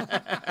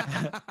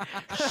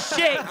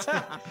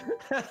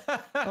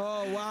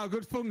 Oh, wow.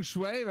 Good feng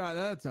shui right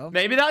there, Tom.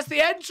 Maybe that's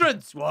the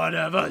entrance. One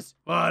of us.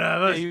 One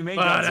of us. Yeah, you made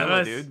one of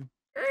Godzilla, us. dude.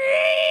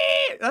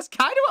 That's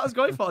kind of what I was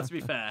going for, to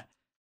be fair.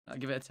 I'll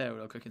give it a tail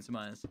real quick in some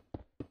eyes.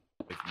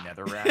 With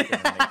netherrack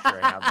and then make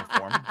sure I have the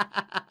form.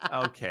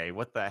 Okay,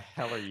 what the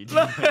hell are you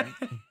doing?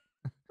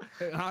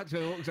 It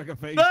actually looks like a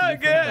face.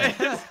 Look at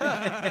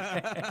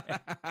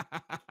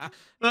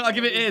Look, I'll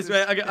give it is,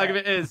 mate. I'll give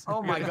it is.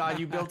 Oh my god,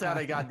 you built out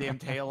a goddamn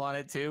tail on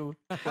it too?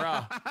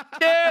 Bruh.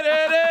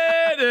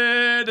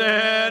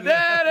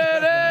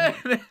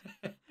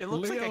 It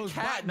looks like a Leo's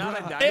cat, back, not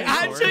a bruh. dinosaur. It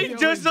actually Leo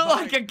does is look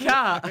like a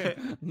back. cat.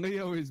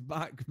 Leo is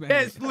back, man. Yeah,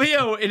 it's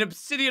Leo in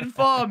obsidian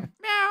form.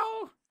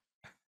 Meow.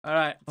 All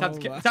right, time, Oh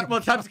to, my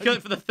time to kill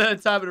it for the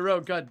 3rd time in a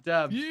row. God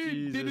damn. You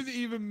Jesus. didn't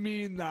even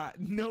mean that.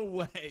 No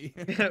way.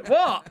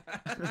 What?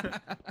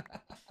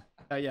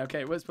 Yeah,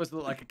 okay. We're supposed to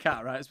look like a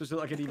cat, right? It's supposed to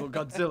look like an evil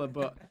Godzilla,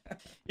 but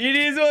it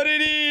is what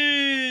it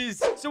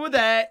is. So we're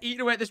there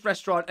eating away at this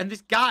restaurant, and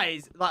this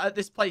guy's like at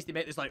this place. They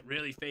make this like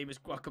really famous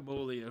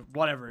guacamole or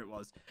whatever it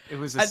was. It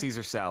was a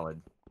Caesar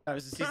salad. That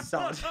was a Caesar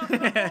salad.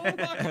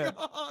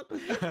 Oh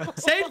my god.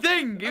 Same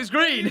thing. It was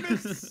green.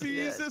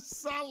 Caesar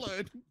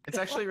salad. It's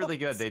actually really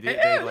good. They do.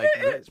 Yeah, They like.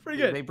 it's pretty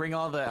good. They bring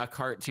all a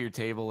cart to your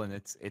table, and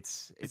it's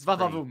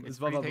va-va-boom. pretty- It's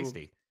pretty va-va-boom.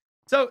 tasty.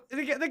 So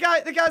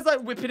the guy's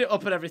like whipping it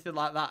up and everything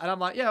like that, and I'm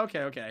like, yeah,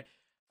 okay.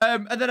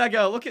 And then I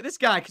go, look at this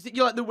guy, because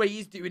you like the way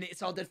he's doing it.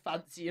 It's all dead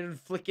fancy and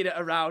flicking it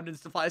around and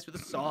stuff like this with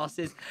the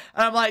sauces.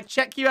 And I'm like,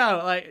 check you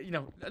out, like, you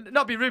know,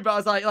 not be rude, but I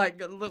was like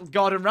a little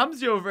Gordon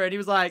Ramsay over, and he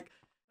was like,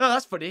 oh,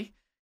 that's funny,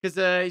 because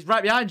he's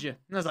right behind you. And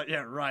I was like,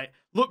 yeah, right.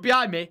 Look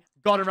behind me.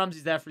 Gordon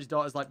Ramsay's there for his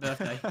daughter's like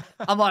birthday.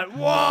 I'm like,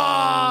 what?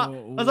 I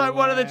was like,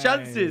 what are the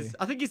chances?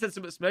 I think he said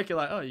something smirky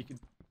like, oh, you can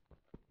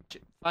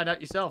find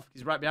out yourself.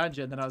 He's right behind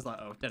you. And then I was like,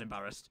 oh, dead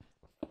embarrassed.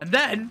 And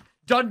then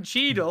Don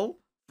Cheadle,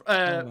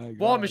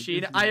 War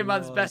Machine, Iron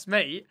Man's best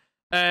mate,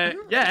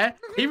 yeah,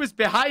 he was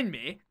behind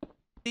me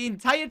the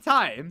entire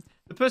time.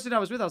 The person I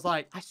was with, I was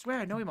like, I swear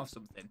I know him off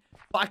something.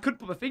 But I couldn't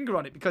put my finger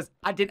on it because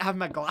I didn't have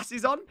my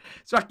glasses on.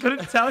 So I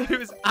couldn't tell if it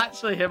was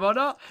actually him or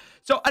not.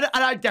 So, and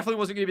I definitely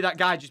wasn't going to be that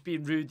guy just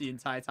being rude the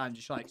entire time,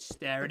 just like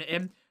staring at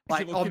him.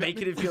 Like, or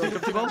making him feel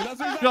uncomfortable.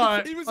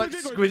 No, He was like,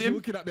 looking squid him.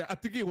 looking at me. I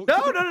think he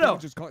No.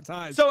 just caught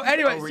time. So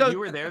anyway, Oh, so you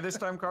were there this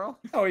time, Carl?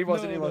 oh, he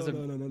wasn't.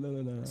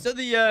 No. So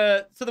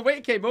the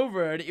waiter came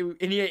over and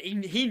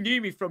he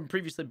knew me from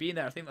previously being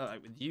there. I think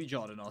like with you,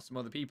 Jordan, or some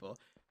other people.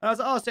 And I was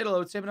like, oh, say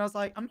hello to him. And I was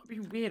like, I'm not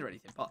being weird or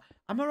anything, but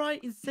am I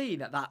right in saying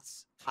that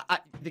that's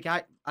the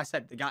guy? I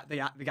said the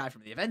guy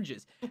from the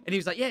Avengers, and he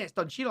was like, yeah, it's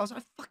Don Cheadle. I was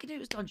like, I fucking knew it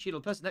was Don Cheadle.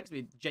 The person next to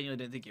me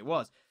genuinely didn't think it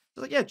was. I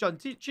was like, yeah, John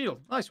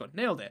Cheadle, nice one,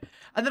 nailed it.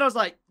 And then I was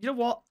like, you know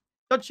what?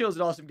 Don Cheadle's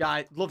an awesome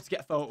guy. Love to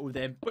get a photo with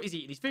him, but he's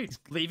eating his food.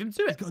 Leave him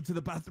to it. He's gone to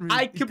the bathroom.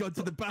 He's gone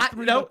to the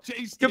bathroom. No,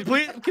 Chased him.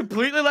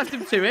 completely left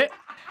him to it.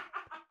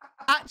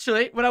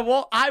 Actually, when I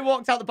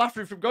walked out the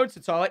bathroom from going to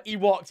the toilet, he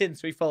walked in,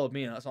 so he followed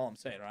me, and that's all I'm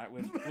saying, right?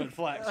 With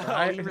flex,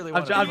 right? you really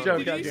I'm wanted to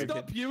joking. be- I'm Did he joking.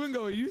 stop you and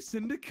go, are you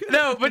Syndicate?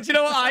 No, but you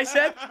know what I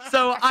said?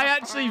 So I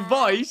actually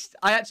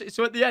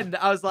so at the end,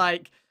 I was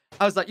like,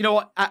 you know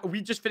what?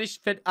 We just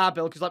finished our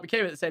bill, because like we came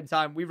in at the same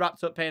time. We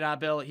wrapped up paying our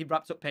bill. He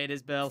wrapped up paying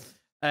his bill.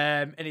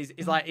 And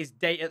he's like, his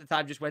date at the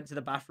time just went to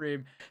the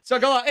bathroom. So I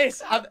go like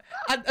this. And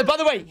by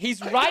the way,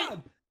 he's right.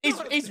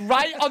 He's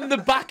right on the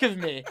back of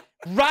me,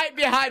 right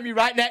behind me,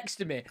 right next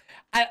to me.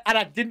 And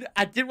I didn't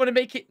want to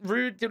make it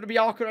rude, didn't want to be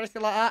awkward or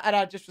anything like that. And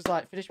I just was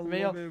like, finish my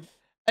meal.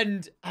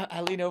 And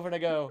I lean over and I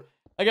go,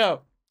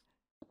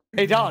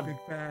 hey Don. Big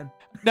fan.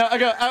 No,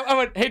 I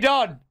went, hey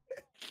Don.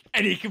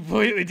 And he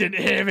completely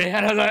didn't hear me.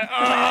 And I was like,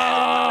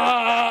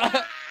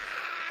 oh.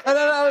 And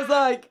then I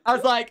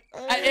was like,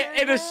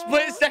 in a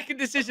split-second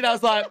decision, I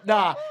was like,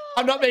 nah,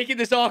 I'm not making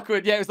this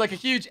awkward. Yeah, it was like a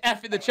huge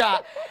F in the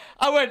chat.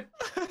 I went,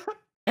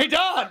 hey,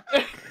 Don!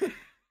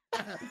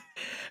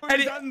 And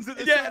he,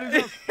 yeah.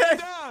 Don.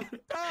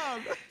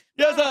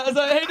 Yeah, I was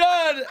like, hey,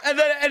 Don! And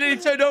then he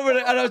turned over and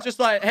I was just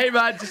like, hey,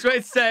 man, just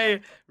wanted to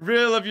say,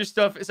 really love your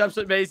stuff. It's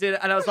absolutely amazing.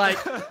 And I was like,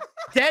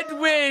 dead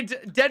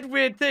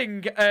weird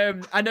thing.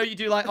 I know you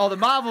do like all the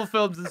Marvel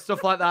films and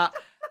stuff like that.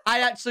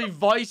 I actually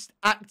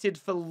acted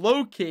for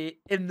Loki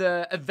in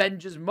the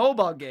Avengers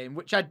mobile game,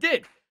 which I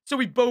did. So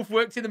we both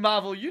worked in the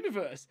Marvel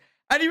universe.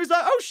 And he was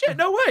like, oh shit,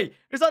 no way. He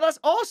was like, that's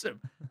awesome.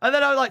 And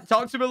then I like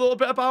talked to him a little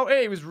bit about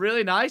it. He was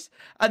really nice.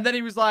 And then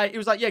he was like,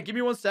 yeah, give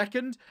me 1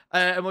 second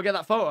and we'll get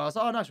that photo. I was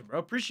like, oh, nice one, bro.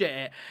 Appreciate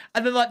it.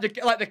 And then like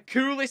the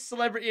coolest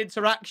celebrity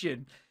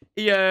interaction.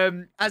 He as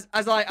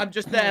like I'm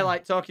just there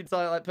like talking to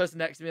like person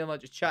next to me. I'm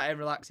like just chatting,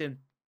 relaxing.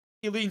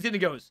 He leans in and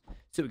goes,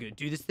 so we're going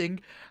to do this thing?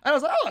 And I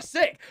was like, oh,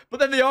 sick.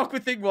 But then the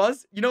awkward thing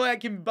was, you know,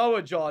 like in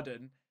Boa,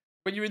 Jordan,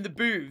 when you're in the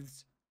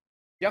booths,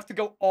 you have to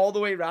go all the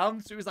way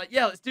around. So he was like,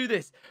 yeah, let's do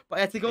this. But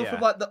I had to go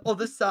from like the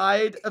other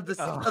side of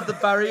the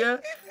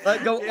barrier,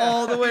 like go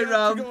all the way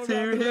around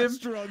to him.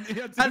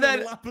 And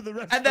then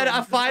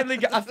I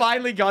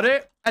finally got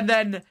it. And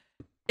then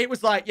it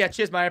was like, yeah,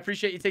 cheers, man. I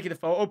appreciate you taking the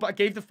photo. But I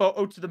gave the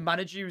photo to the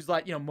manager who was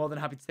like, you know, more than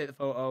happy to take the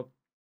photo.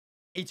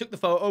 he took the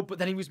photo, but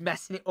then he was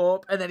messing it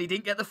up, and then he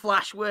didn't get the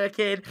flash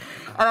working,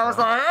 and I was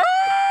like,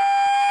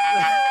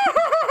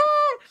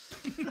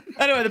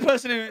 Anyway, the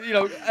person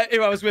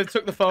who I was with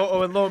took the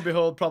photo, and lo and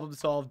behold, problem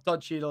solved. Don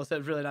Cheadle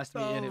said, "Really nice to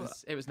meet you," and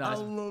it was nice.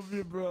 I love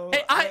you, bro.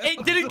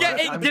 It didn't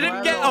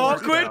get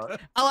awkward.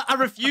 I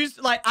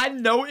refused. Like, I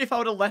know if I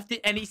would have left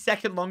it any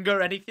second longer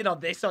or anything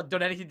on this or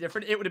done anything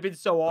different, it would have been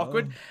so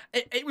awkward.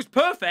 It was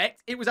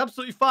perfect. It was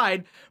absolutely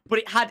fine, but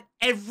it had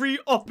every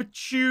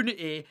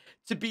opportunity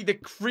to be the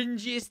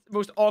cringiest,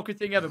 most awkward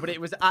thing ever. But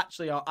it was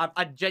actually,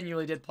 I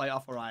genuinely did play it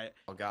off all right.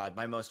 Oh God,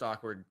 my most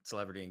awkward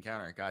celebrity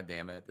encounter. God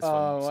damn it, this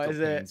one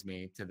still pains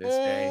me to this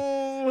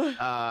day.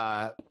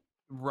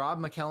 Rob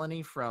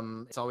McElhenney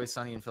from It's Always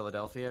Sunny in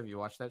Philadelphia. Have you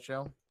watched that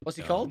show? What's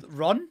he called?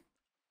 Ron?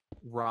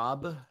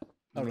 Rob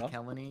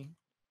McElhenney.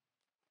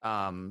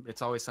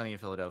 It's Always Sunny in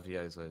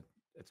Philadelphia it's a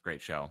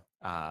great show.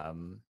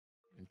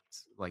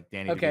 It's like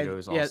Danny DeVito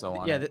is also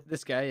on it.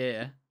 This guy,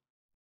 yeah.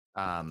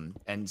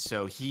 And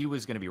so he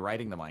was going to be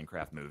writing the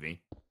Minecraft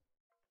movie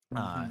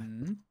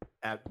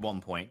at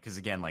one point, because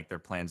again, like, their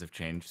plans have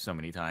changed so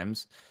many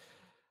times.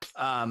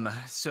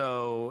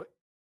 So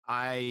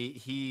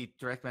he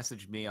direct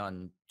messaged me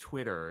on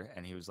Twitter,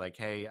 and he was like,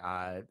 "Hey,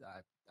 I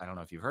don't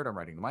know if you've heard, I'm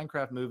writing the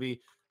Minecraft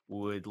movie.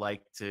 Would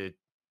like to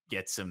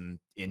get some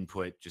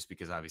input, just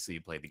because obviously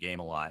you played the game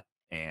a lot,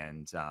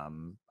 and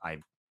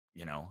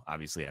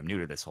obviously I'm new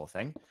to this whole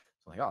thing."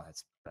 So I'm like, "Oh,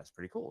 that's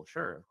pretty cool.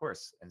 Sure, of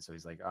course." And so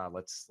he's like,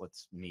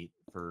 let's meet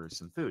for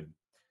some food."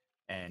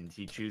 And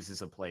he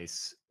chooses a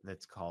place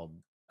that's called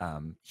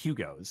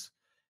Hugo's,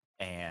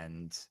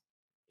 and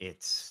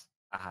it's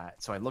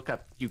so I look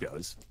up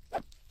Hugo's,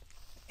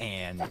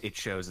 and it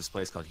shows this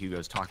place called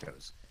Hugo's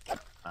Tacos,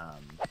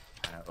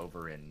 kind of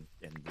over in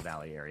the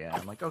Valley area. And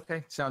I'm like,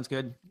 okay, sounds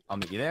good. I'll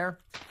meet you there.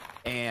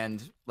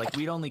 And like,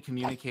 we'd only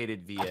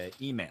communicated via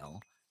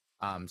email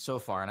so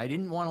far, and I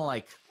didn't want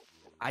to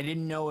I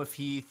didn't know if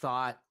he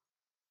thought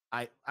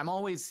I'm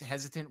always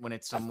hesitant when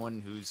it's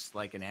someone who's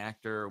like an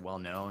actor, well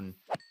known,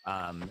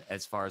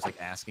 as far as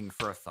like asking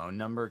for a phone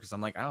number, because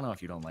I'm like, I don't know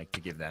if you don't like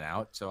to give that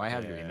out, so I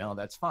have your email,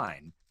 that's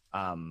fine.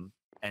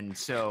 And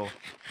so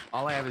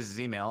all I have is his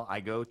email.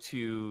 I go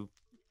to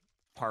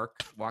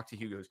walk to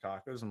Hugo's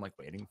Tacos. I'm like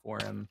waiting for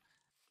him.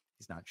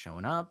 He's not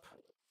showing up,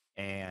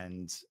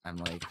 and I'm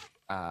like,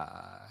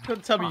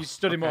 Don't tell me you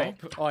stood him up,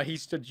 or he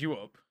stood you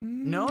up.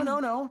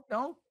 No.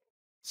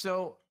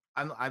 So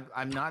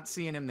I'm not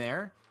seeing him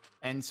there.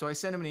 And so I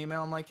sent him an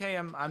email. I'm like, "Hey,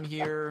 I'm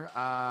here,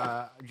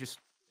 just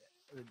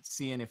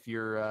seeing if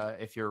you're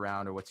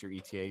around, or what's your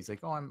ETA." He's like,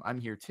 "Oh, I'm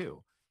here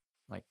too."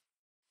 I'm like,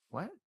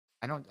 "What?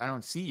 I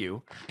don't see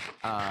you."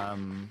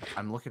 I'm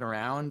looking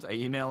around. I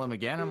email him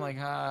again. I'm like,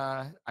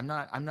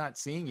 I'm not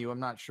seeing you. I'm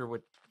not sure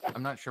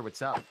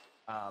what's up.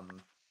 I'm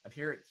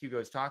here at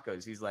Hugo's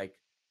Tacos." He's like,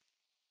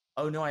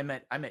 "Oh no, I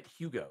meant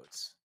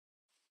Hugo's."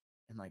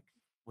 I'm like,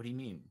 "What do you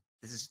mean?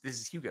 This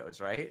is Hugo's,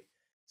 right?"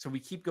 So we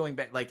keep going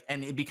back, like,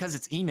 and because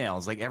it's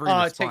emails, like every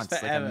response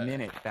is like a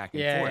minute back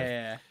and forth.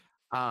 Yeah.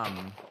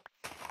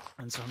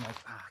 And so I'm like,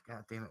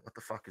 God damn it, what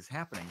the fuck is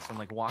happening? So I'm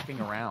like walking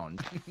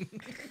around,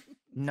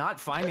 not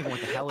finding what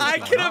the hell is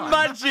going on. I can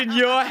imagine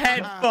your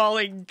head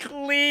falling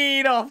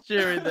clean off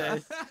during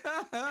this.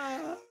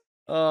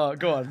 Oh,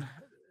 go on.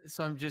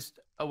 So I'm just,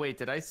 oh wait,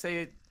 did I say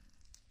it?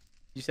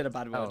 You said a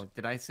bad word. Oh,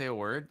 did I say a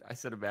word? I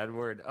said a bad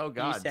word. Oh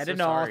God, you said so a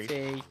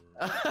naughty.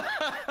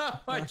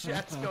 My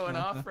chat's going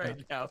off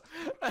right now.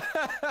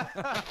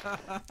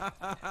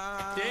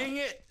 Dang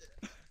it!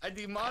 I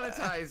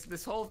demonetized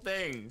this whole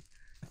thing.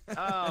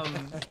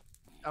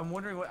 I'm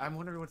wondering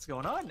what's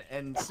going on.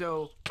 And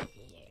so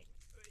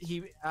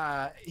he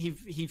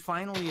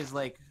finally is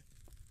like,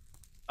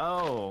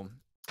 "Oh,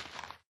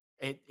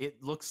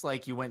 it looks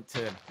like you went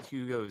to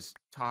Hugo's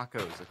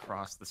Tacos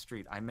across the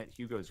street. I'm at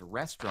Hugo's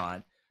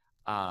restaurant.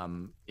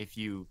 If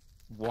you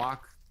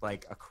walk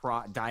like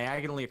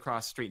diagonally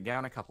across the street,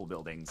 down a couple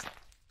buildings,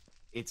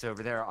 it's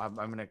over there. I'm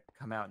gonna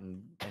come out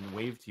and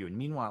wave to you." And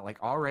meanwhile,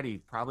 like, already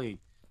probably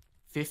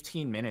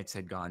 15 minutes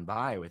had gone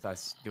by with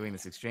us doing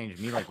this exchange,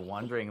 me like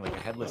wandering like a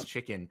headless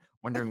chicken,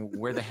 wondering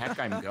where the heck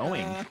I'm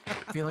going,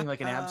 feeling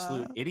like an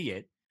absolute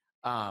idiot.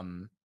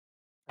 And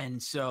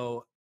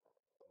so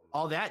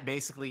all that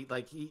basically,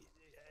 like,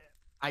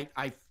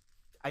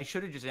 I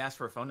should have just asked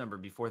for a phone number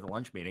before the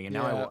lunch meeting, and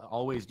now I will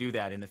always do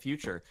that in the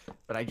future.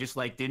 But I just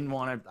like didn't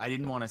want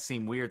to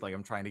seem weird, like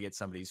I'm trying to get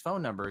somebody's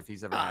phone number if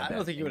he's ever had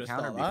that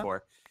encounter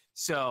before.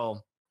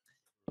 So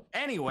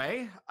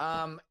anyway,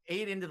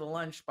 ate into the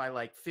lunch by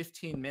like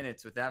 15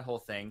 minutes with that whole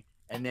thing,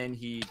 and then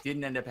he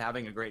didn't end up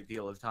having a great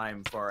deal of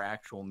time for our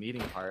actual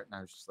meeting part, and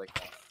I was just like,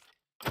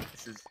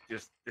 this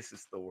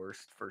is the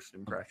worst first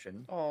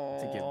impression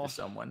to give to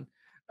someone.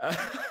 Yeah,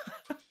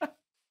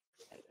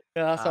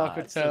 that's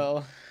awkward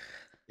too.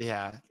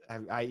 Yeah,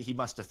 he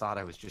must have thought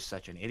I was just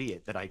such an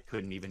idiot that I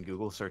couldn't even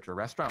Google search a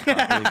restaurant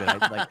properly.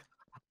 But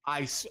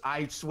I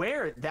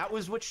swear that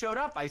was what showed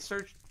up. I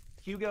searched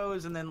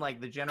Hugo's and then like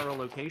the general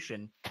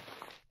location,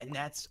 and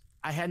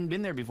I hadn't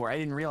been there before. I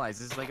didn't realize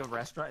this is like a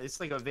restaurant. It's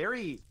like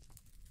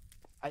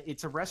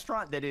it's a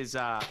restaurant that is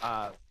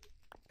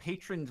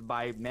patroned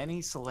by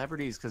many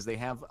celebrities because they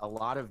have a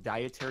lot of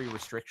dietary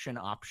restriction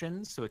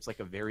options. So it's like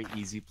a very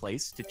easy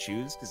place to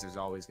choose because there's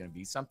always going to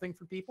be something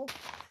for people.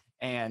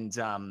 And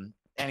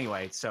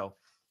anyway, so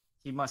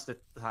he must have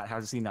thought, how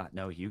does he not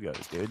know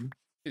Hugo's, dude?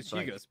 It's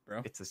Hugo's,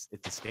 bro. It's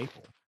a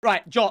staple.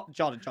 Right, Jordan.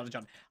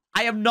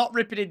 I am not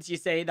ripping into you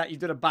saying that you've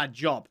done a bad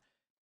job.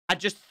 I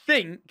just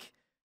think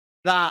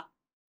that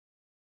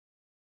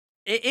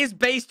it is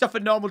based off a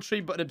normal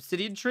tree, but an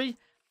obsidian tree.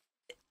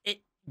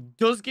 It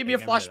does give me a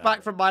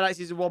flashback from My Night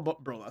Season 1,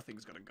 but bro, that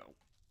thing's gonna go.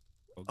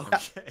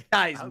 Okay.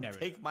 That is I'll never.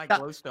 take my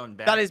glowstone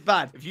back. That is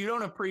bad. If you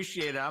don't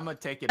appreciate it, I'm gonna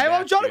take it Hey, back.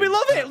 well, Jordan, we dude.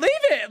 love it. Leave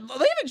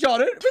it,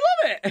 Jordan. We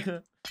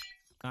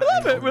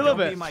love it. We love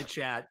it. Don't be my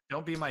chat.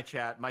 Don't be my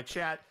chat. My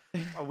chat.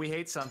 Oh, we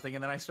hate something,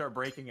 and then I start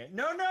breaking it.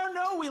 No,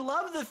 we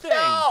love the thing.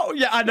 No,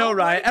 yeah, I know, Don't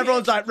right? break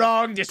Everyone's it. like,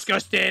 wrong,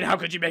 disgusting. How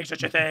could you make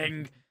such a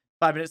thing?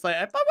 5 minutes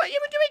later, but what, you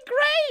were doing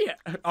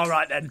great. All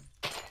right then.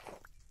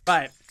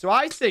 Right, so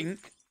I think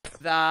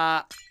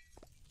that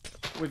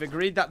we've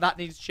agreed that that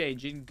needs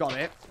changing. Got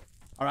it.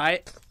 All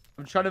right.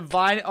 I'm trying to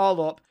vine it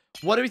all up.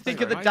 What do we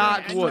think of the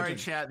dark wood? Sorry,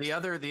 chat. The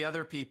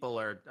other people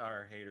are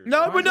haters.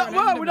 No, Why we're is there not. an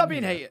Well, Enderman we're not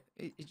being here?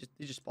 hated.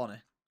 He's just spawning.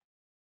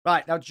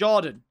 Right now,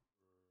 Jordan.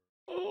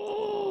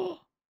 Oh.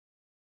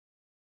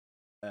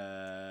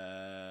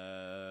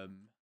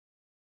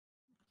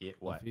 Yeah,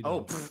 what? you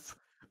Oh.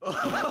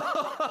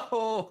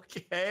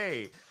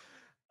 Okay.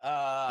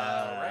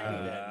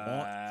 Alrighty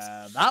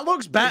then. That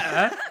looks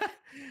better.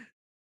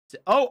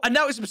 Oh, and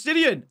now it's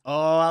obsidian.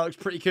 Oh, that looks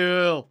pretty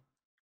cool.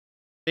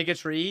 Bigger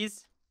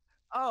trees.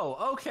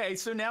 Oh, okay.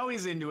 So now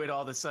he's into it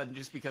all of a sudden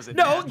just because it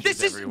No, matches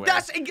this is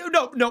everywhere.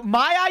 no.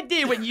 My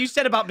idea when you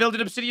said about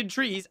building obsidian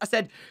trees, I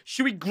said,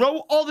 should we grow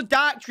all the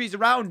dark trees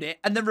around it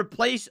and then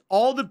replace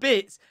all the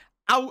bits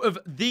out of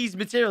these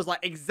materials? Like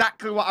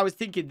exactly what I was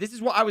thinking. This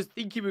is what I was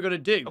thinking we were gonna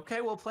do.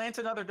 Okay, we'll plant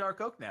another dark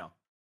oak now.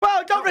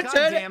 Well, don't God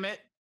return it. damn it.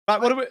 Right,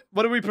 what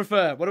do we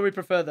prefer? What do we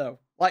prefer though?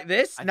 Like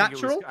this,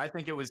 natural? I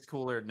think it was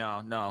cooler.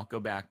 No, go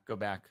back. Go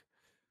back.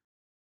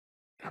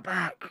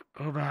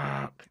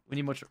 We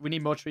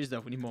need more trees though.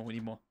 We need more. We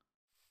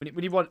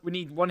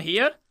need one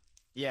here.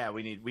 Yeah,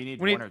 we need We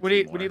one need or we two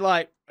need more. we need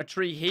like a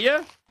tree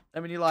here.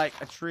 Then we need like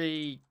a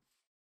tree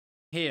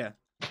here.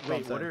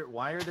 Wait,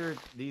 why are there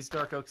these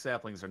dark oak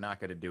saplings are not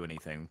going to do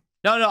anything?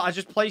 No, I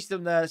just placed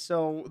them there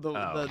so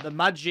Oh. the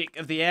magic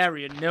of the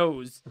area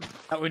knows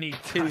that we need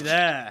two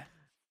there.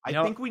 I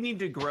think we need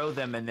to grow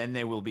them and then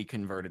they will be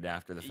converted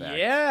after the fact.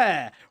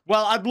 Yeah.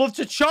 Well, I'd love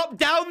to chop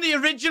down the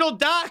original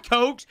dark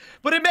oaks,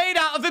 but it made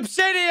out of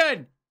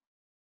obsidian.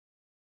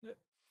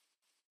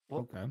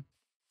 Well, Okay.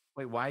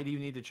 wait, why do you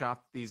need to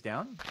chop these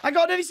down? I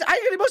got any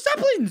more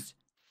saplings.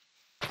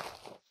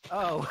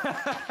 Oh.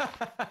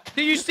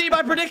 Do you see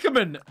my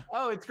predicament?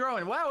 Oh, it's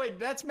growing. Wow,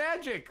 that's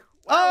magic.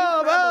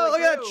 Oh, Wow, well,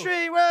 look at that incredible,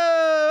 tree.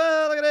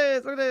 Whoa, look at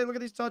this. Look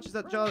at these torches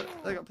that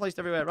they got placed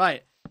everywhere.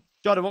 Right.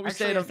 Jordan, what we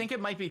Actually, saying? I think it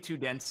might be too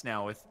dense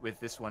now with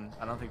this one.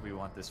 I don't think we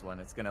want this one.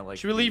 It's gonna like.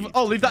 Should we leave? be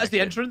Oh, too leave that as the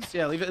connected. entrance.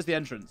 Yeah, leave it as the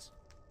entrance.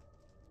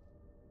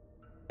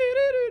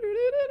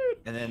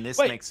 And then this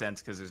Wait. makes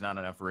sense because there's not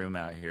enough room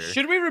out here.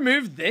 Should we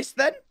remove this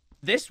then?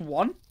 This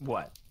one?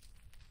 What?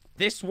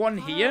 This one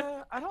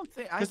here? I don't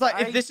think. Because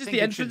like, if this is think the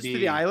it entrance should to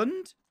the be-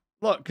 island,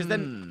 look, because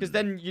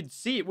then you'd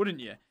see it, wouldn't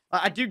you?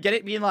 Like, I do get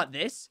it being like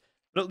this,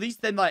 but at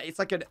least then like it's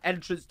like an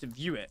entrance to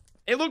view it.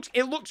 It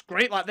looks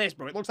great like this,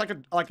 bro. It looks like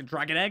a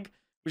dragon egg,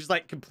 which is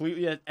like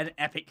completely an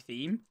epic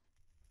theme,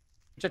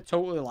 which I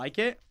totally like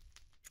it.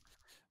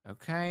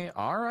 Okay,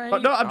 all right.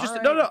 But no, I'm all just-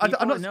 right, no, I'm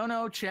people- not-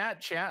 No,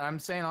 chat. I'm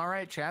saying all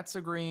right. Chat's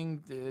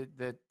agreeing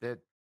that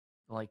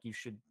like we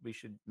should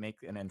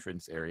make an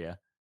entrance area.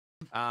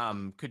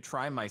 Could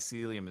try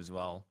mycelium as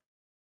well.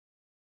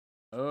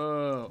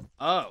 Oh.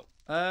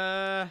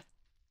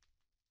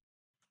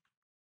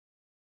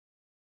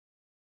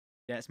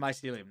 Yeah, it's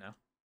mycelium now.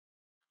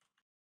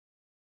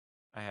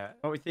 What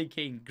are we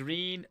thinking?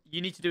 Green.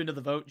 You need to do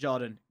another vote,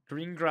 Jordan.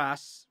 Green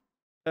grass,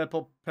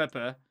 purple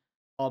pepper,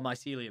 or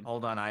mycelium.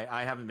 Hold on,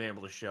 I haven't been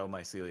able to show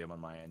mycelium on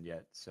my end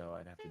yet, so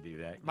I'd have to do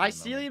that. Give me a moment.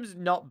 Mycelium's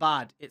not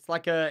bad. It's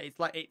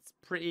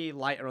pretty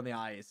lighter on the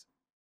eyes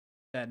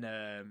than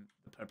the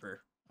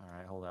pepper, All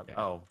right, hold up. Okay.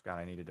 Oh god,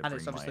 I needed to. and bring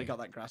it's obviously my got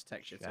that grass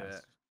texture to chest.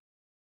 it.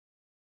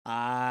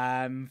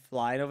 I'm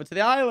flying over to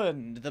the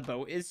island. The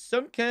boat is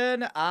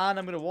sunken, and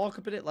I'm gonna walk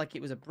up in it like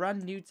it was a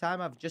brand new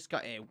time. I've just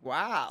got here.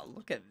 Wow,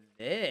 look at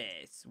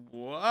this.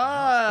 Whoa.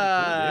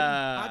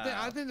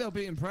 I think they'll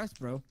be impressed,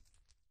 bro.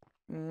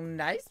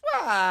 Nice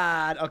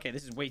one. Okay,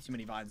 this is way too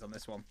many vines on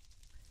this one.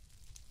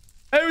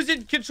 Who's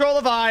in control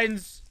of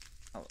vines?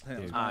 Oh, hang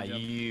on, that was my job.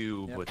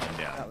 You Yep, put them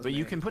that down, was but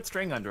you me. can put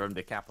string under them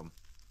to cap them.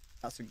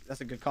 That's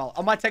a good call.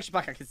 On my texture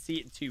pack, I can see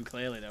it too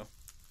clearly though.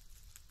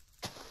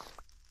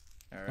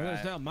 All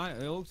right.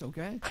 It looks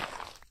okay.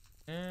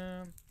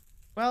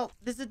 Well,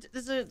 there's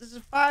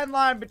a fine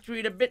line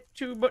between a bit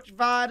too much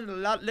vine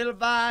and little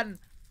vine.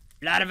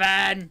 A lot of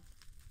vine.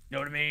 Know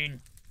what I mean?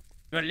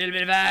 You want a little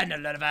bit of vine, not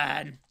a lot of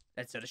vine.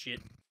 That sort of shit.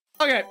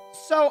 Okay,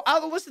 so out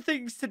of the list of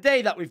things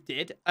today that we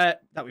did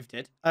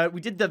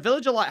the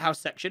villager lighthouse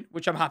section,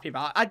 which I'm happy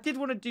about. I did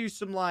want to do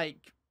some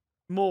like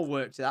more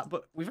work to that,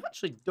 but we've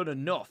actually done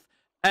enough.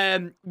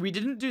 We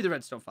didn't do the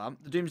redstone farm,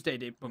 the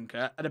doomsday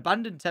bunker, an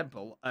abandoned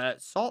temple,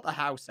 sort the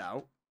house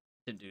out,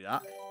 didn't do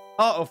that.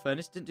 Auto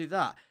furnace, didn't do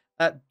that.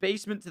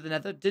 Basement to the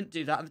nether, didn't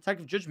do that. And the tank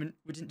of judgment,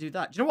 we didn't do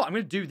that. Do you know what? I'm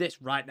going to do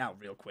this right now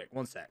real quick.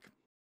 One sec.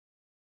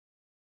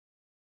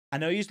 I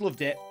know you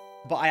loved it,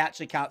 but I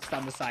actually can't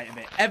stand the sight of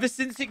it. Ever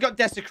since it got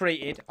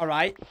desecrated, all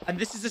right? And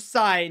this is a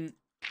sign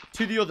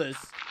to the others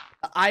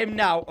that I am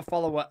now a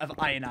follower of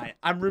Ironite.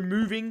 I'm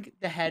removing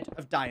the head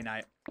of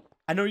Dianite.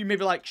 I know you may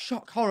be like,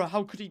 shock, horror,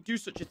 how could he do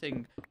such a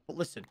thing? But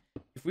listen,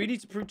 if we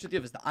need to prove to the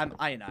others that I'm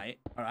Ironite,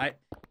 all right,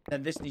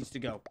 then this needs to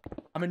go.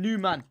 I'm a new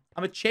man.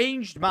 I'm a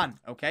changed man,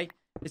 okay?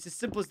 It's as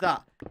simple as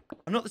that.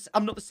 I'm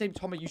not the same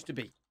Tom I used to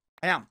be.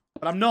 I am,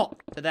 but I'm not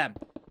to them.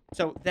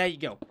 So there you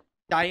go.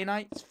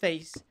 Dianite's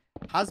face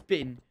has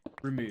been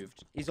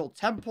removed. His old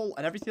temple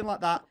and everything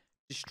like that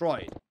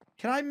destroyed.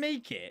 Can I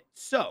make it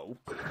so?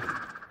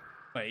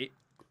 Wait.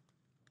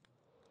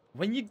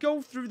 When you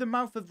go through the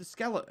mouth of the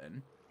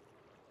skeleton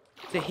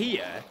to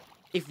here,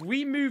 if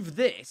we move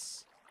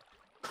this,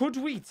 could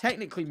we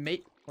technically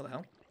make... What the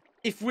hell?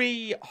 If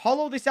we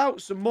hollow this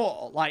out some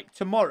more, like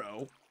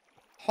tomorrow,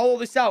 hollow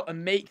this out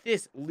and make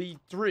this lead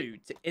through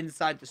to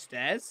inside the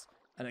stairs.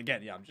 And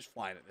again, yeah, I'm just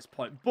flying at this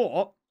point.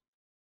 But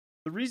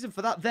the reason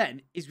for that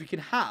then is we can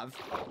have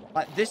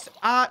like this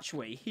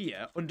archway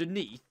here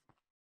underneath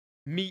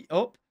meet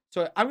up.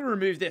 So I'm going to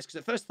remove this because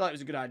at first I thought it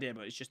was a good idea,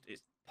 but it's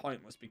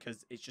pointless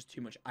because it's just too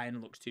much iron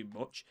and looks too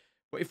much.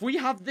 But if we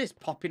have this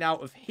popping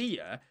out of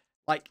here,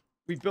 like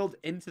we build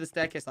into the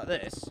staircase like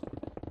this, do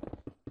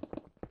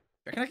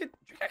you reckon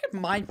I could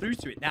mine through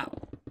to it now? Do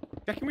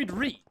you reckon we'd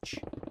reach?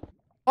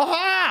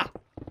 Aha!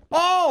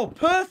 Oh,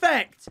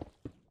 perfect!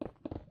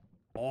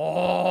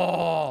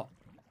 Oh,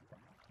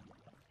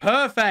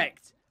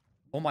 perfect!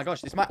 Oh my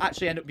gosh, this might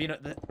actually end up being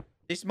at the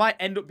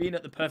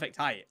perfect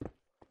height.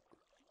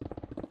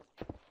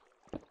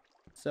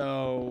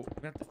 So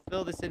we have to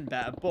fill this in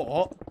better,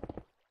 but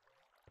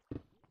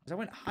because I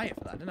went higher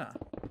for that, didn't I?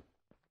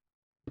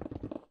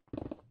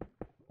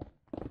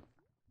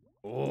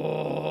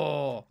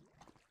 Oh,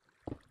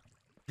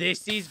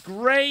 this is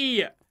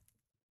great.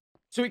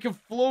 So it can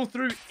flow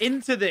through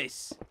into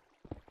this.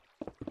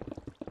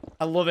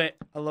 I love it.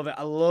 I love it.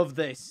 I love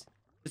this.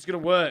 It's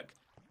going to work.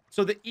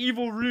 So the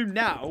evil room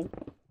now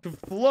can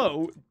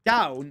flow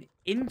down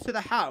into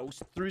the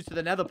house through to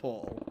the nether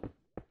portal.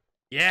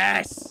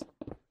 Yes.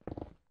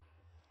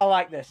 I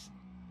like this.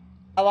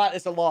 I like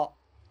this a lot.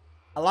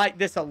 I like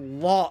this a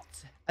lot.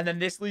 And then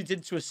this leads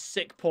into a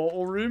sick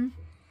portal room.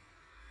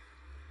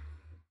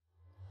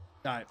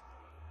 All right.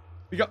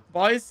 We got,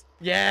 boys.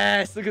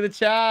 Yes. Look at the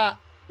chat.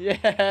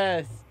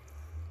 Yes.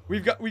 We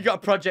got a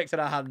project on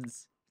our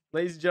hands.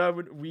 Ladies and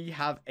gentlemen, we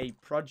have a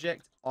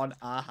project on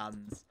our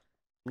hands.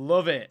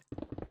 Love it.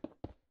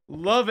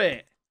 Love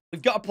it.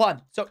 We've got a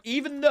plan. So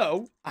even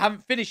though I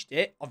haven't finished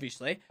it,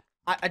 obviously,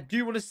 I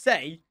do want to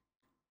say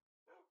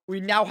we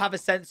now have a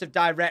sense of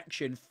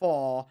direction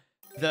for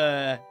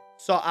the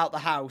sort out the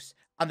house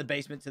and the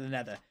basement to the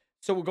nether.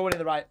 So we're going in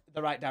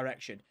the right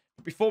direction.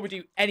 But before we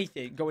do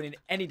anything, going in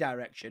any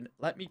direction,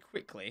 let me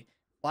quickly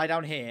fly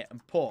down here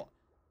and put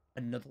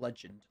another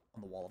legend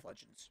on the wall of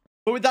legends.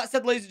 But with that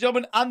said, ladies and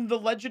gentlemen, and the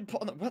legend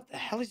put on the... What the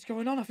hell is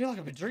going on? I feel like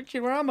I've been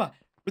drinking. Where am I?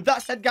 With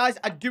that said, guys,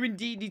 I do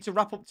indeed need to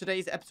wrap up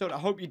today's episode. I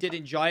hope you did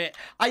enjoy it.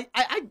 I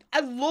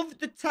love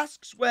the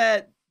tasks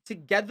where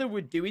together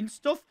we're doing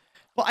stuff,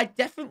 but I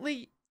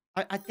definitely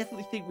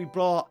think we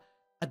brought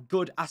a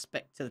good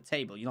aspect to the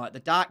table. You know, like the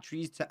dark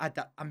trees to add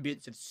that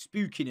ambience of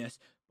spookiness,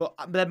 but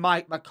then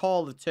my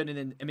call of turning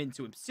them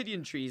into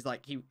obsidian trees,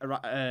 like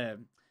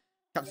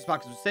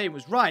CaptainSparklez was saying,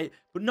 was right,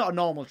 but not a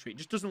normal tree. It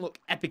just doesn't look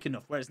epic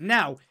enough. Whereas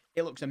now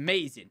it looks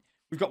amazing.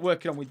 We've got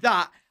working on with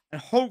that. And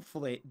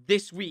hopefully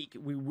this week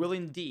we will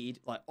indeed,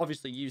 like,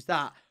 obviously use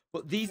that.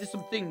 But these are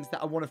some things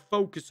that I want to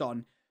focus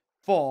on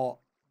for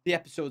the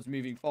episodes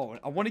moving forward.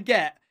 I want to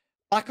get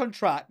back on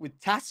track with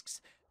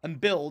tasks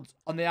and builds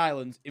on the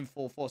islands in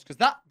full force. Because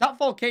that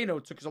volcano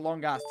took us a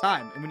long ass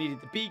time. And we needed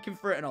the beacon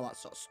for it and all that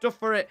sort of stuff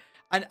for it.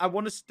 And I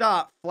want to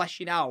start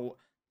fleshing out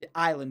the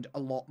island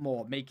a lot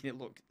more. Making it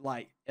look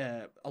like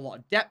a lot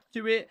of depth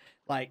to it.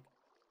 Like,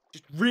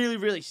 just really,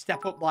 really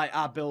step up like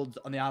our builds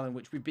on the island,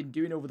 which we've been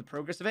doing over the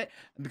progress of it.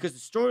 And because the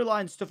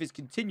storyline stuff is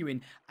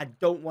continuing, I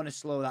don't want to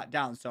slow that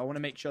down. So I want to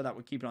make sure that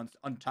we're keeping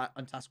on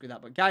task with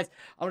that. But guys,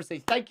 I want to say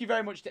thank you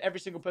very much to every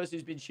single person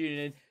who's been tuning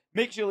in.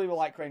 Make sure you leave a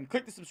like, and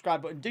click the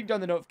subscribe button, dig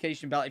down the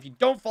notification bell. If you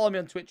don't follow me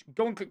on Twitch,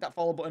 go and click that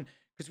follow button,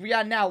 because we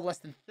are now less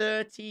than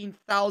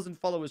 13,000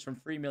 followers from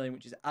 3 million,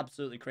 which is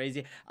absolutely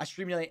crazy. I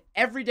stream nearly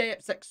every day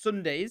except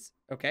Sundays,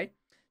 okay?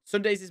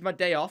 Sundays is my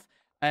day off,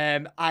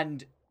 and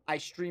I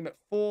stream at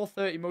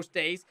 4:30 most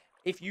days.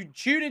 if you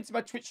tune into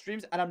my Twitch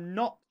streams and I'm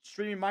not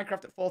streaming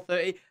Minecraft at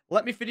 4:30,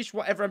 let me finish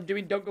whatever I'm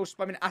doing. Don't go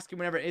spamming, asking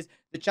whenever it is.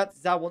 The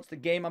chances are once the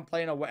game I'm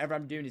playing or whatever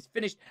I'm doing is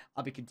finished,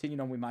 I'll be continuing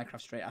on with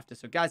Minecraft straight after.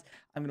 So guys,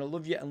 I'm going to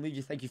love you and leave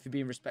you. Thank you for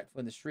being respectful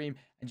in the stream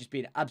and just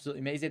being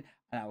absolutely amazing.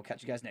 And I will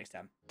catch you guys next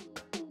time.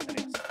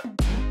 Adios.